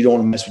 Because you don't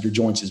want to mess with your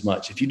joints as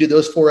much. If you did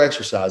those 4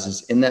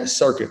 exercises in that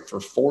circuit for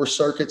 4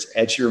 circuits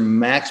at your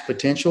max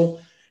potential,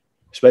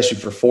 especially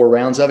for 4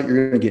 rounds of it,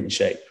 you're going to get in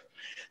shape.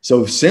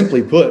 So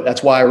simply put,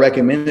 that's why I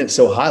recommend it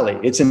so highly.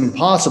 It's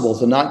impossible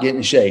to not get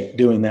in shape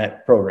doing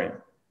that program.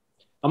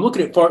 I'm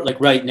looking at fartlek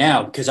right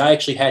now because I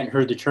actually hadn't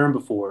heard the term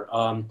before.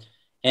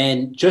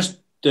 And just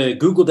the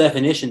Google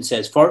definition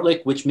says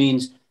fartlek, which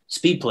means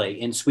speed play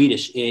in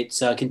Swedish. It's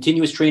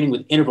continuous training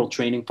with interval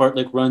training.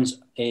 Fartlek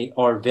runs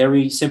are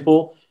very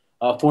simple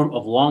form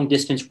of long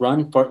distance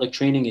run. Fartlek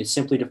training is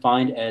simply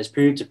defined as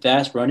periods of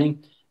fast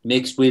running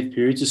mixed with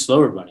periods of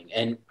slower running.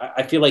 And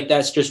I feel like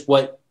that's just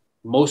what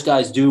most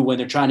guys do when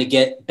they're trying to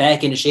get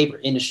back into shape or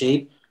into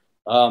shape.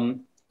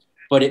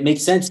 But it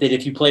makes sense that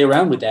if you play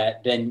around with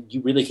that, then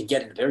you really can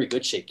get in very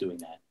good shape doing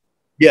that.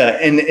 Yeah.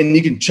 And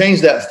you can change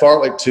that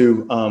fartlek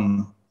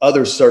to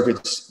other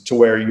circuits to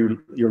where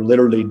you're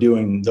literally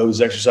doing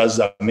those exercises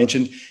I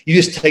mentioned. You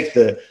just take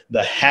the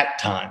hack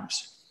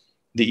times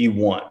that you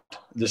want,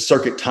 the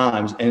circuit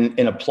times, and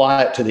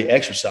apply it to the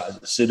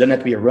exercises. So it doesn't have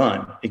to be a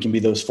run. It can be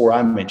those 4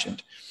 I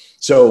mentioned.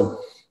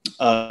 So,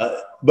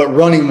 but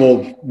running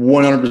will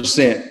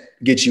 100%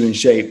 get you in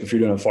shape if you're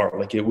doing a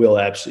fartlek. It will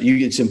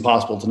absolutely. It's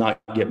impossible to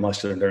not get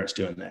muscular endurance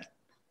doing that.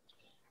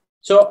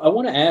 So I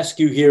want to ask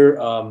you here,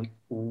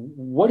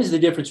 what is the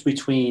difference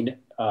between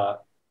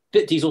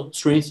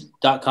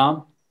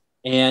fitdieselstrength.com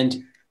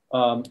and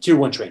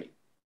Tier-1 training?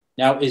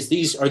 Now, are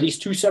these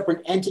 2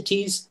 separate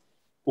entities,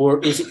 or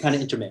is it kind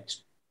of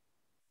intermixed?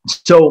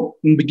 So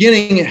in the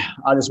beginning,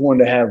 I just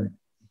wanted to have,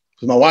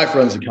 because my wife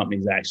runs the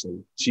companies,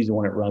 actually. She's the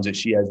one that runs it.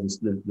 She has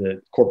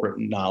the corporate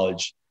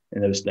knowledge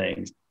and those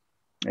things.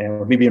 And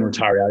with me being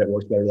retired, it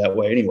works better that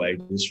way anyway,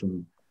 just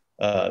from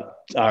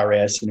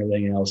IRS and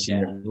everything else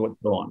and what's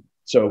going on.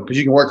 So, because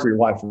you can work for your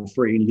wife for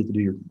free and you get to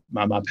do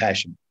my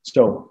passion.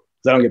 So,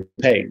 I don't get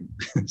paid.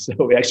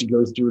 So it actually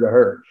goes through to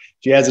her.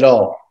 She has it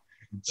all.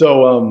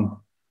 So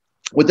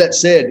with that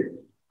said,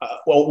 she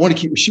wanted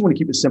to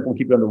keep it simple and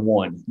keep it under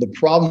one. The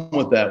problem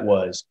with that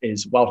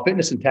is while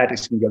fitness and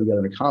tactics can go together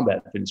in a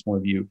combat fitness point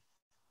of view,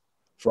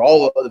 for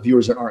all the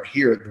viewers that aren't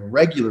here, the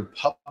regular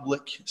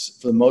public,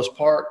 for the most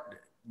part,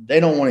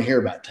 they don't want to hear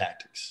about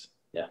tactics.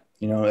 Yeah.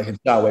 They can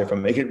shy away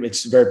from it.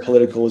 It's very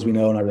political, as we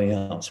know, and everything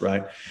else,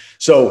 right?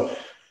 So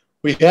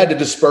we had to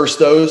disperse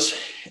those.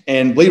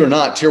 And believe it or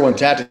not, Tier-1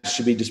 tactics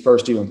should be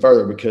dispersed even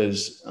further,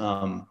 because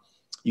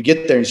you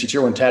get there and you see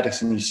Tier-1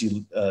 tactics and you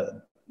see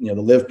the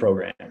LIVE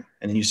program, and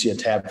then you see a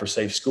tab for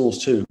safe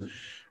schools too.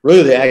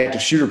 Really, the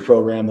active shooter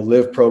program, the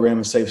LIVE program,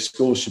 and safe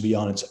schools should be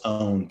on its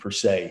own per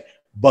se.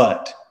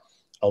 But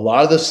a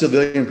lot of the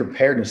civilian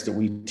preparedness that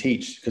we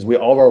teach, because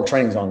all of our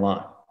training is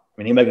online. I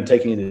mean, anybody can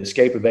take any of the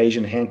escape,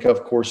 evasion,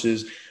 handcuff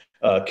courses,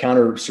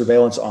 counter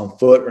surveillance on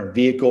foot or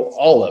vehicle,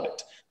 all of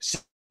it.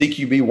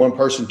 CQB, 1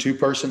 person, 2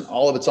 person,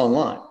 all of it's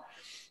online.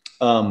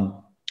 And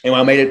when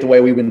I made it the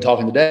way we've been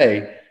talking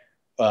today,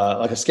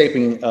 like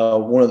escaping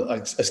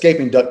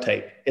escaping duct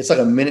tape, it's like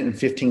 1 minute and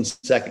 15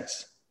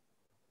 seconds.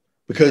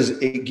 because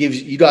it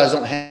gives you guys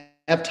don't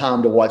have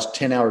time to watch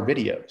 10-hour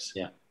videos.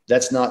 Yeah.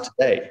 That's not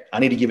today. I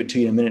need to give it to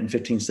you in a minute and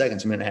 15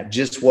 seconds, a minute and a half,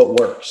 just what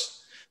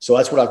works. So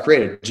that's what I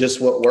created,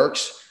 just what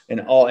works.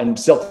 And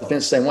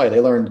self-defense, same way. They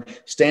learned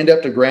stand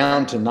up to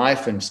ground to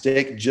knife and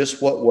stick, just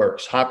what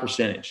works, high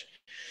percentage.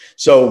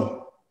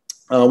 So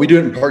we do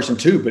it in person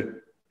too, but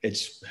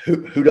it's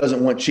who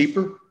doesn't want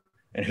cheaper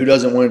and who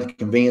doesn't want the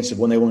convenience of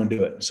when they want to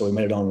do it. So we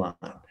made it online.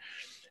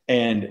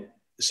 And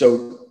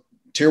so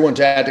Tier-1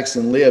 Tactics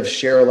and Live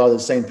share a lot of the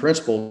same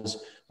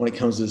principles when it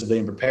comes to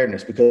civilian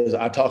preparedness, because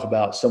I talk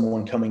about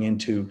someone coming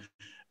into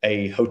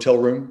a hotel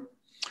room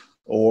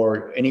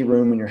or any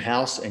room in your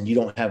house and you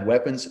don't have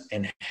weapons,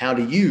 and how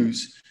to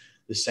use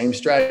the same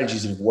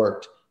strategies that have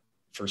worked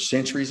for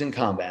centuries in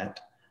combat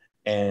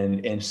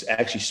and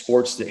actually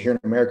sports that here in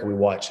America we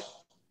watch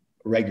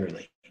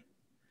regularly.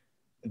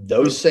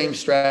 Those same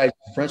strategies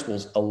and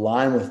principles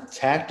align with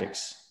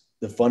tactics,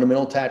 the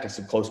fundamental tactics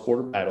of close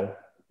quarter battle,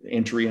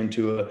 entry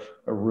into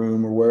a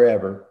room or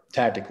wherever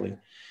tactically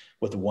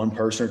with a one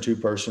person or two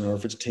person, or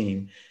if it's a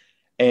team.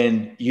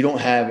 And you don't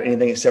have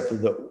anything except for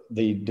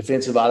the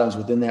defensive items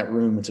within that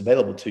room that's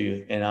available to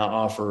you. And I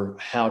offer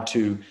how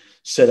to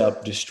set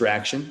up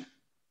distraction,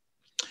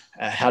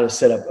 how to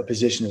set up a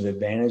position of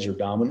advantage or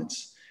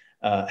dominance,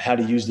 how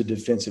to use the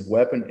defensive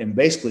weapon, and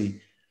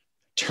basically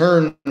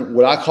turn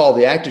what I call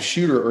the active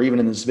shooter, or even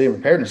in the civilian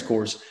preparedness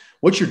course,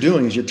 what you're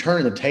doing is you're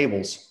turning the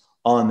tables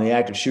on the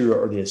active shooter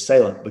or the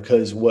assailant,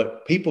 because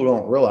what people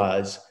don't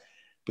realize,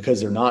 because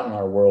they're not in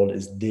our world,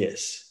 is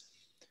this: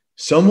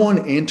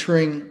 someone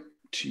entering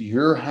to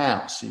your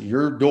house,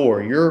 your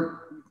door,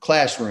 your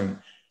classroom,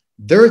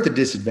 they're at the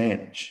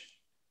disadvantage.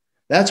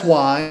 That's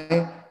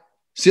why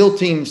SEAL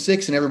Team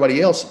 6 and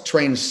everybody else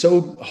trained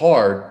so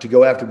hard to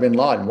go after bin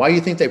Laden. Why do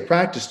you think they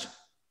practiced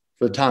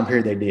for the time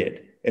period they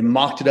did and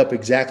mocked it up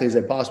exactly as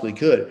they possibly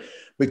could?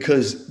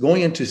 Because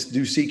going in to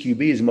do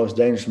CQB is the most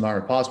dangerous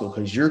environment possible,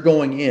 because you're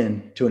going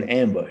in to an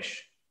ambush.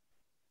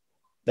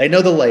 They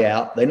know the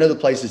layout, they know the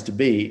places to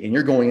be, and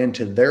you're going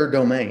into their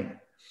domain.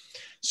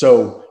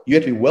 So you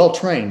have to be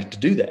well-trained to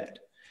do that.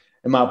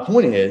 And my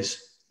point is,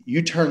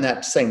 you turn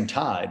that same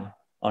tide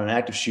on an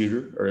active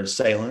shooter or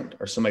assailant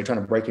or somebody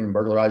trying to break in and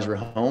burglarize your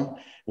home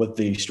with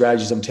the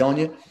strategies I'm telling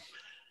you.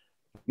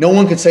 No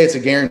one can say it's a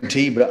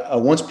guarantee,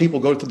 but once people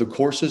go through the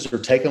courses or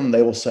take them,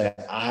 they will say,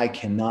 I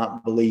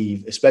cannot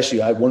believe,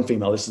 especially I had one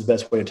female, this is the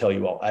best way to tell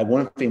you all. I had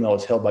one female that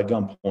was held by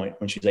gunpoint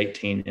when she was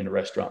 18 in a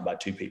restaurant by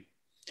two people.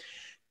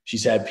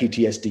 She's had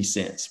PTSD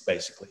since,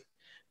 basically,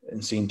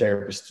 and seen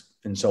therapists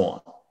and so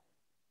on.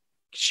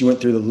 She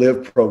went through the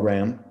LIVE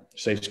program,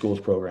 Safe Schools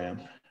program,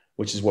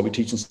 which is what we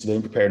teach in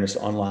civilian preparedness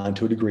online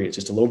to a degree. It's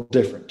just a little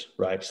different,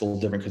 right? It's a little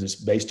different because it's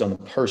based on the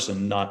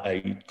person, not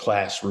a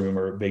classroom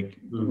or a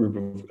big group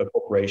of a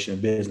corporation, a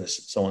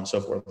business, so on and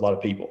so forth, a lot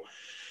of people.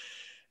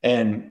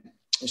 And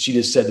she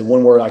just said the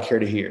one word I care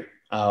to hear: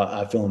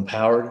 I feel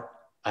empowered.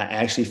 I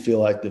actually feel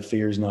like the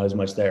fear is not as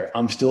much there.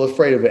 I'm still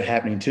afraid of it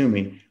happening to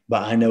me,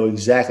 but I know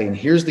exactly. And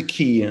here's the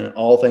key in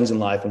all things in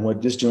life, and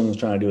what this gentleman is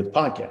trying to do with the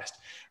podcast,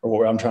 or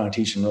what I'm trying to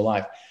teach in real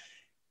life: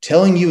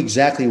 telling you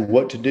exactly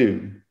what to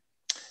do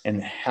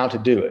and how to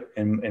do it,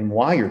 and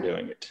why you're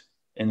doing it.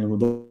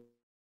 And the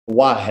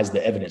why has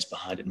the evidence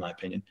behind it, in my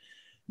opinion.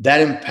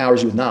 That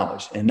empowers you with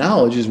knowledge. And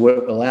knowledge is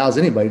what allows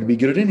anybody to be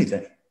good at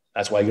anything.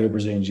 That's why you go to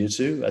Brazilian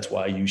Jiu-Jitsu. That's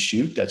why you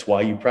shoot. That's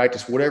why you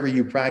practice whatever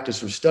you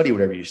practice or study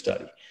whatever you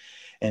study.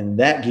 And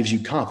that gives you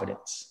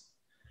confidence.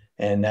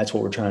 And that's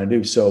what we're trying to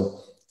do.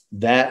 So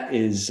that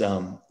is,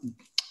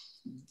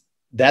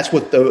 that's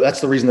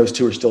the reason those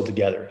two are still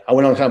together. I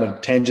went on kind of a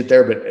tangent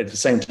there, but at the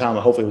same time,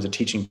 hopefully it was a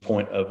teaching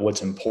point of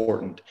what's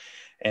important,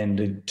 and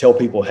to tell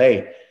people,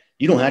 hey,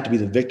 you don't have to be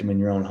the victim in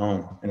your own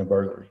home in a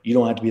burglary. You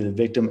don't have to be the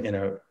victim in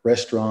a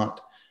restaurant,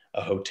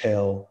 a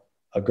hotel,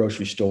 a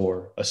grocery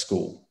store, a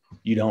school.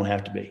 You don't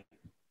have to be.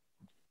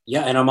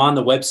 Yeah. And I'm on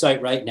the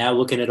website right now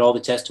looking at all the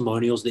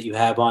testimonials that you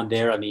have on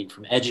there. I mean,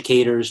 from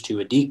educators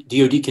to a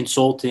DOD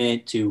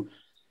consultant to,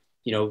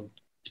 you know,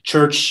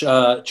 church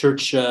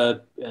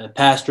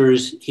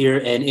pastors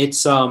here, and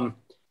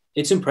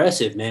it's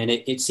impressive, man.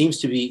 It seems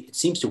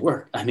to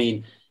work. I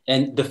mean,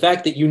 and the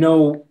fact that you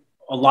know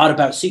a lot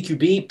about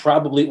CQB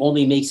probably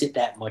only makes it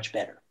that much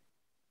better.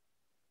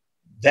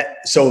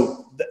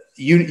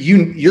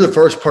 You're the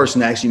first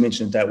person to actually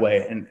mention it that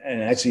way, and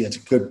actually that's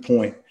a good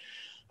point.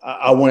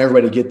 I want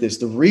everybody to get this.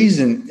 The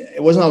reason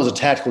it wasn't I was a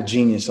tactical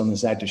genius on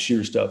this active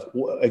shooter stuff.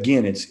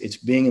 Again, it's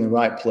being in the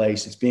right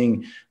place. It's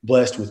being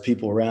blessed with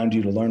people around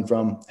you to learn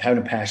from,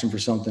 having a passion for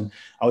something.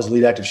 I was a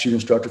lead active shooter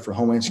instructor for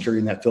Homeland Security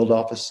in that field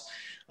office,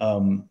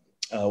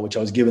 which I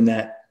was given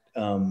that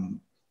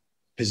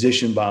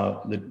position by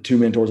the two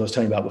mentors I was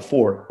telling you about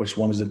before, which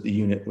one was at the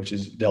unit, which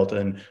is Delta,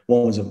 and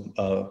one was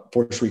a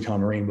Force Recon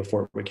Marine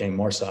before it became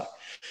MARSOC.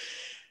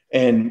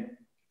 And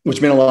which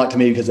meant a lot to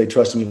me because they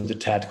trusted me with the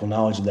tactical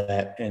knowledge of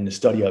that and the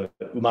study of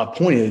it. My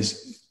point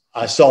is,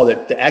 I saw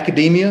that the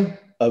academia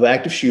of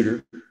active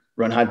shooter,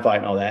 run, hide, fight,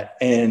 and all that,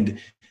 and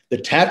the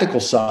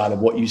tactical side of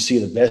what you see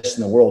the best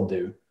in the world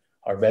do,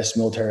 our best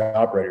military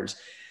operators,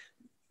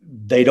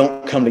 they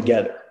don't come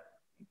together.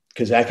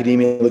 because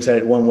academia looks at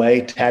it one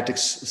way.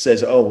 Tactics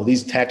says, oh, well,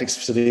 these tactics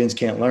civilians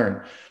can't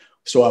learn.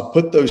 So I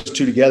put those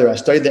two together. I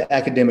studied the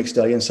academic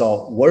study and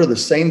saw what are the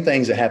same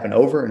things that happen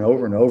over and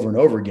over and over and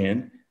over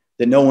again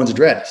that no one's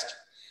addressed.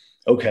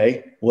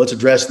 Okay, well, let's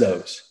address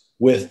those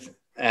with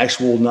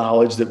actual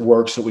knowledge that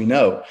works that we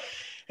know.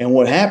 And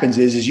what happens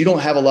is you don't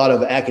have a lot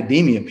of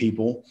academia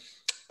people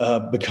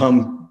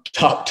become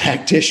top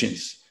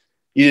tacticians.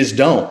 You just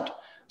don't.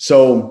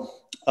 So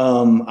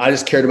I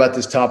just cared about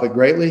this topic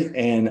greatly,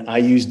 and I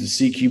used the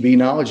CQB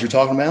knowledge you're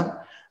talking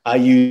about. I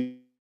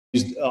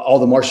used all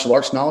the martial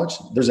arts knowledge.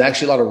 There's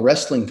actually a lot of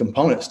wrestling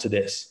components to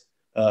this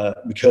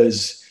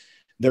because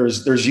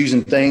there's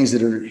using things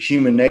that are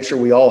human nature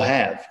we all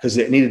have because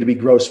it needed to be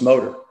gross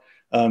motor.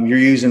 You're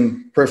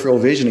using peripheral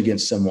vision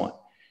against someone.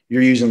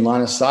 You're using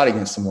line of sight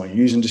against someone. You're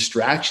using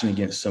distraction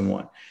against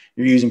someone.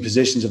 You're using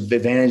positions of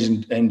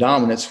advantage and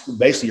dominance.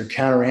 Basically, you're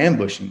counter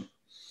ambushing.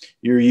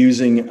 You're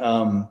using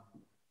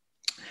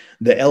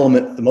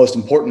the most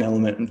important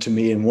element to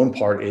me in one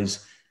part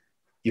is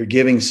you're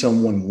giving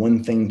someone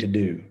one thing to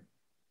do.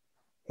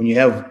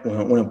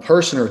 When a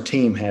person or a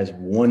team has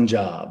one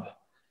job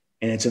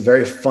and it's a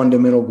very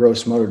fundamental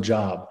gross motor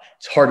job,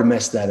 it's hard to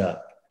mess that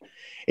up.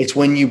 It's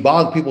when you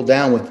bog people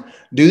down with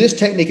do this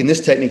technique and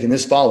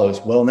this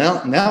follows. Well,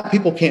 now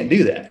people can't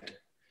do that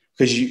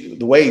because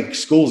the way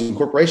schools and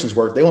corporations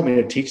work, they want me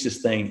to teach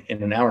this thing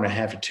in an hour and a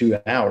half to 2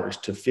 hours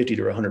to 50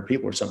 to 100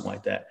 people or something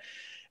like that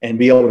and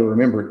be able to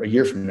remember it a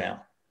year from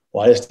now.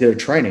 Well, I just did a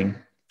training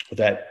with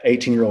that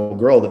 18-year-old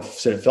girl that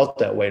said it felt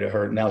that way to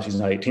her. Now she's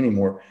not 18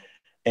 anymore.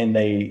 And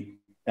I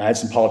had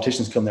some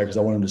politicians come there because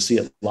I wanted them to see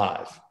it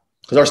live.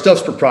 Because our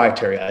stuff's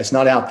proprietary. It's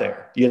not out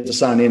there. You have to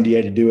sign an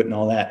NDA to do it and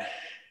all that.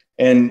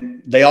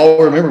 And they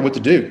all remembered what to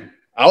do.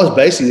 I was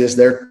basically just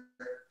there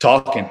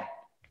talking.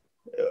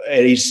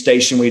 At each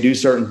station, we do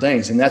certain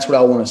things. And that's what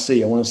I want to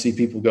see. I want to see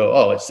people go,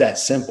 oh, it's that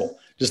simple.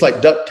 Just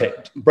like duct tape,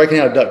 breaking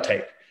out of duct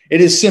tape.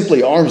 It is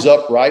simply arms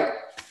up, right?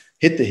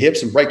 Hit the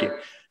hips and break it.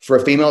 For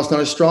a female that's not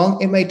as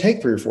strong, it may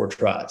take 3 or 4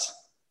 tries.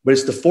 But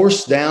it's the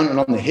force down and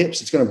on the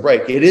hips, it's going to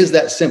break. It is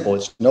that simple.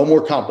 It's no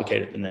more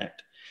complicated than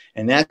that.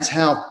 And that's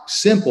how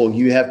simple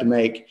you have to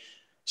make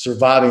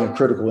surviving a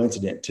critical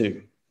incident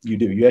too. You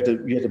do. You have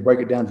to break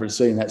it down for a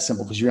civilian that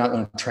simple because you're not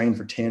going to train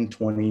for 10,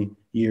 20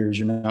 years.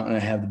 You're not going to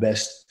have the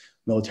best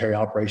military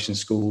operations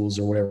schools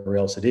or whatever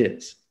else it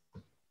is.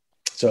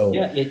 So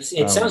yeah,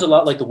 it sounds a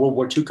lot like the World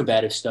War II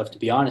combative stuff, to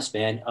be honest,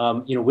 man.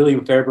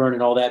 William Fairburn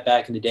and all that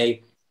back in the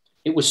day,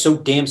 it was so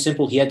damn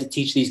simple. He had to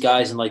teach these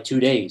guys in like 2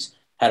 days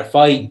how to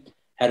fight,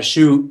 how to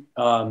shoot,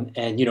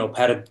 and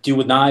how to deal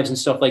with knives and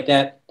stuff like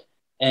that.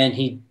 And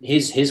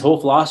his whole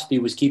philosophy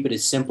was keep it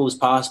as simple as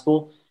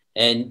possible,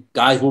 and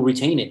guys will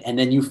retain it. And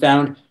then you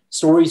found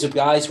stories of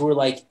guys who were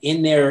like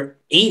in their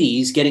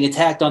 80s getting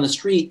attacked on the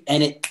street,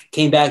 and it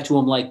came back to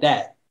them like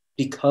that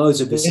because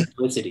of the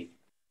simplicity.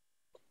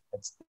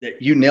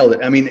 You nailed it.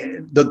 I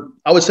mean,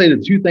 I would say the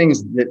two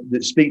things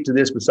that speak to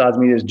this, besides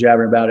me just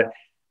jabbering about it,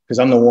 because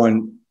I'm the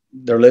one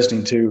they're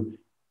listening to.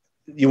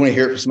 You want to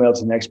hear it from somebody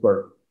else, an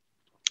expert.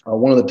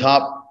 One of the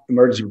top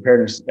emergency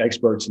preparedness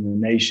experts in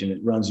the nation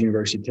that runs the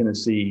University of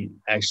Tennessee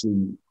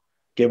actually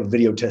gave a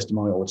video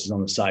testimonial, which is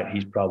on the site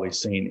he's probably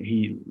seen.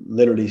 He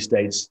literally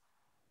states,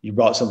 you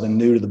brought something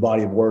new to the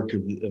body of work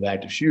of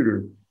active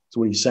shooter. That's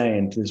what he's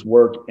saying to this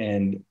work.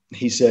 And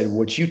he said,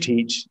 what you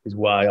teach is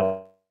why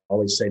I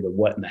always say the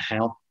what and the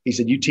how. He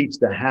said, you teach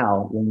the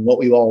how when what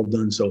we've all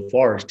done so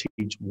far is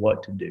teach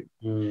what to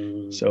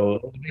do. So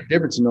there's a big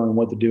difference in knowing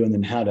what to do and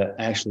then how to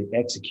actually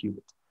execute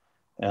it.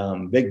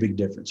 Big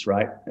difference,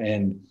 right?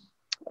 And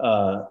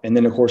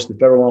then, of course, the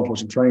Federal Law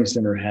Enforcement Training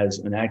Center has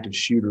an active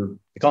shooter.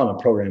 They call him a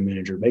program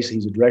manager. Basically,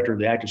 he's the director of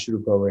the active shooter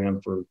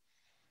program for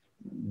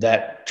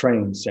that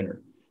training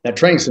center. That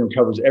training center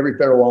covers every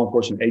federal law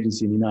enforcement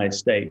agency in the United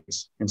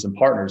States and some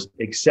partners,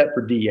 except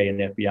for DEA and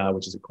FBI,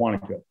 which is at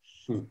Quantico.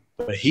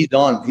 But he's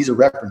a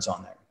reference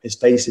on there. His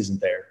face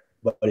isn't there,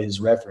 but his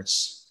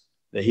reference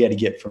that he had to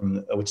get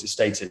from, which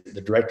states that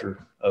the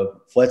director of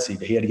FLETC,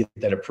 that he had to get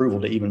that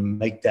approval to even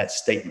make that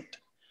statement.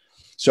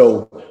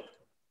 So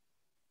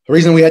the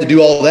reason we had to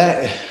do all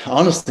that,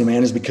 honestly,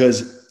 man, is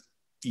because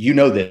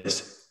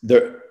this.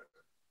 The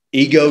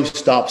ego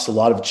stops a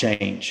lot of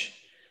change,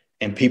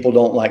 and people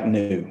don't like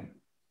new.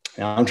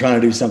 Now, I'm trying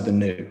to do something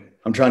new.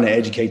 I'm trying to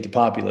educate the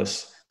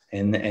populace,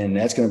 and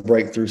that's going to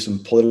break through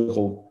some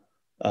political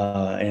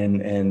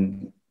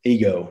and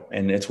ego,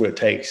 and that's what it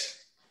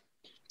takes.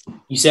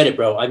 You said it,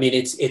 bro. I mean,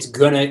 it's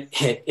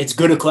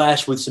gonna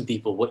clash with some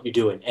people what you're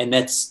doing, and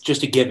that's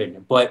just a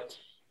given. But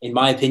in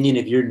my opinion,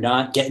 if you're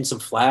not getting some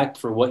flack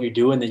for what you're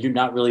doing, then you're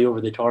not really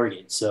over the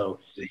target. So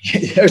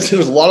there's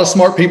a lot of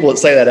smart people that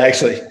say that,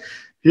 actually.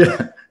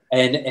 Yeah,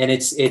 and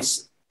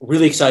it's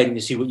really exciting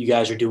to see what you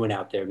guys are doing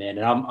out there, man.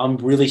 And I'm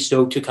really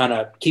stoked to kind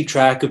of keep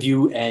track of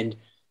you and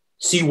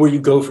see where you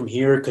go from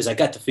here, because I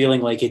got the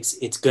feeling like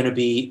it's gonna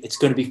be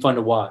fun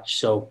to watch.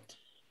 So,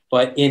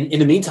 but in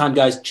the meantime,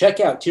 guys, check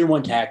out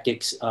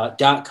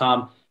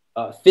tier1tactics.com.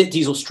 Fit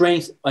Diesel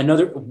Strength.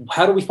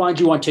 How do we find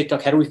you on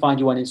TikTok? How do we find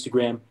you on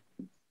Instagram?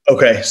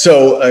 Okay,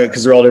 so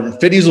because they're all different.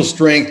 Fit Diesel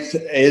Strength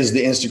is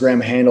the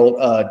Instagram handle.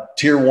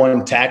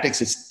 Tier-1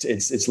 Tactics.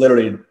 It's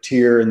literally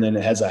tier, and then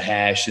it has a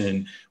hash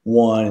and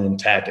one and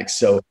tactics.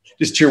 So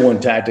just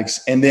Tier-1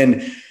 Tactics, and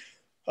then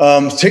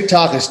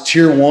TikTok is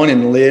Tier-1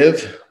 and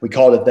Live. We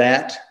called it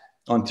that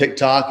on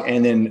TikTok,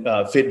 and then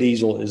Fit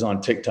Diesel is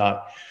on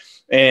TikTok.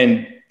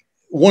 And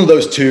one of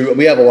those two,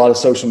 we have a lot of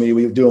social media.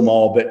 We do them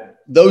all, but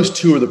those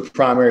two are the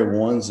primary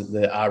ones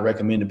that I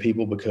recommend to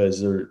people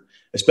because they're,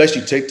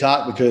 especially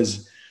TikTok,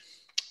 because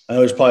I know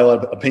there's probably a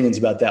lot of opinions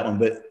about that one,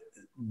 but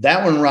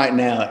that one right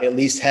now at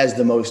least has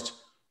the most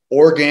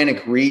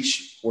organic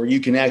reach where you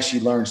can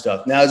actually learn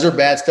stuff. Now, is there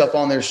bad stuff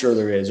on there? Sure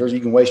there is. You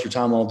can waste your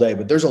time all day,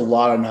 but there's a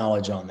lot of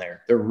knowledge on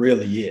there. There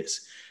really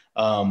is.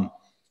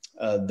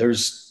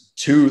 There's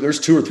two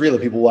or three other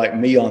people like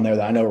me on there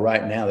that I know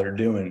right now that are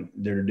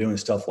doing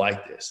stuff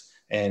like this.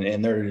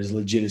 And they're as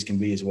legit as can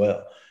be as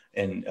well,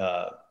 and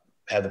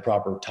have the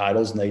proper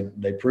titles, and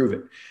they prove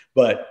it.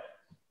 But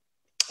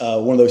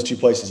one of those two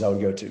places I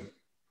would go to.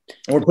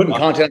 And we're putting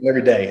content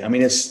every day. I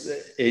mean,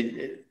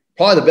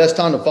 probably the best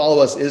time to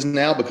follow us is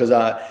now, because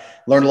I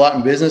learned a lot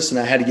in business and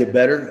I had to get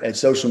better at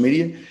social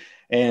media.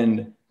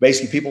 And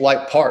basically people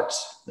like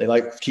parts. They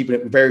like keeping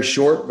it very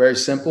short, very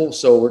simple.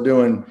 So we're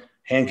doing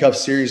handcuff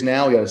series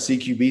now. We got a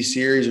CQB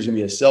series. There's going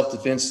to be a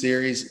self-defense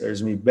series.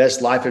 There's going to be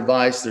best life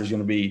advice. There's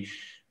going to be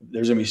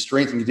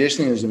strength and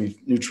conditioning. There's going to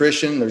be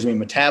nutrition. There's going to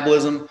be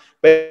metabolism.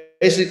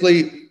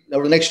 Basically,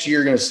 over the next year,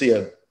 you're going to see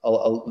a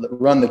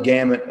run the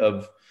gamut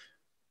of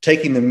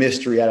taking the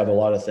mystery out of a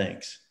lot of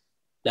things.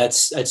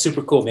 That's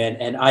super cool, man.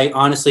 And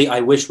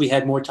I wish we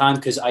had more time,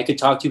 because I could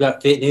talk to you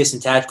about fitness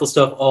and tactical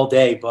stuff all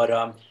day, but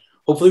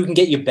hopefully we can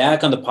get you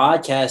back on the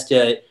podcast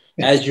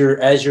as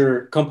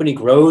your company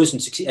grows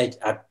and succeed.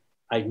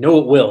 I know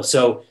it will.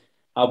 So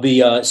I'll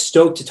be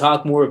stoked to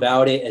talk more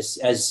about it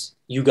as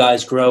you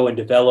guys grow and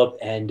develop,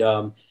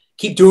 and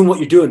keep doing what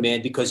you're doing,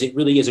 man, because it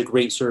really is a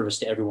great service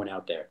to everyone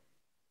out there.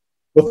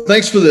 Well,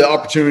 thanks for the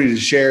opportunity to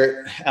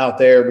share it out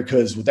there,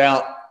 because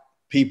without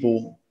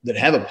people that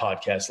have a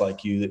podcast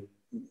like you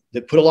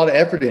that put a lot of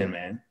effort in,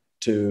 man,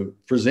 to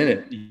present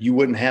it, you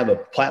wouldn't have a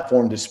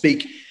platform to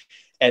speak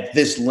at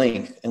this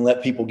length and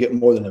let people get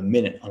more than a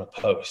minute on a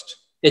post.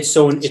 It's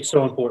so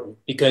important,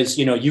 because,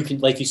 you can,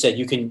 like you said,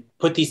 you can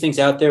put these things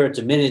out there. It's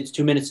a minute, it's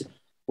 2 minutes,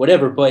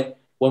 whatever. But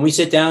when we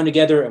sit down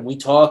together and we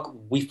talk,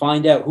 we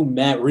find out who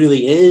Matt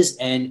really is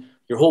and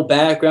your whole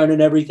background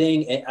and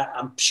everything. And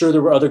I'm sure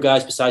there were other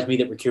guys besides me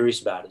that were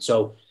curious about it.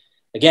 So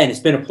again, it's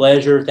been a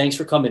pleasure. Thanks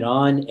for coming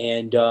on.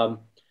 And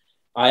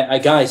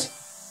guys,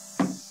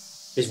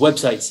 his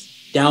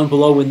website's down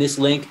below in this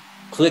link.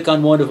 Click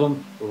on one of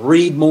them,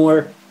 read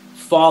more,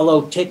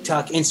 follow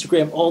TikTok,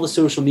 Instagram, all the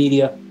social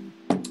media.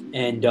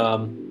 And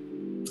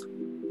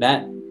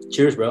Matt,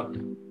 cheers, bro.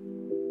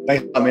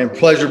 Thanks, man.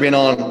 Pleasure being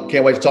on.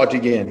 Can't wait to talk to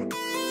you again.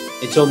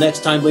 Until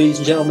next time, ladies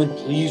and gentlemen,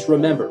 please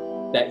remember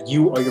that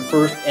you are your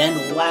first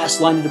and last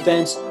line of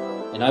defense.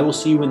 And I will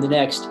see you in the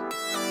next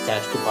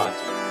Tactical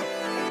Podcast.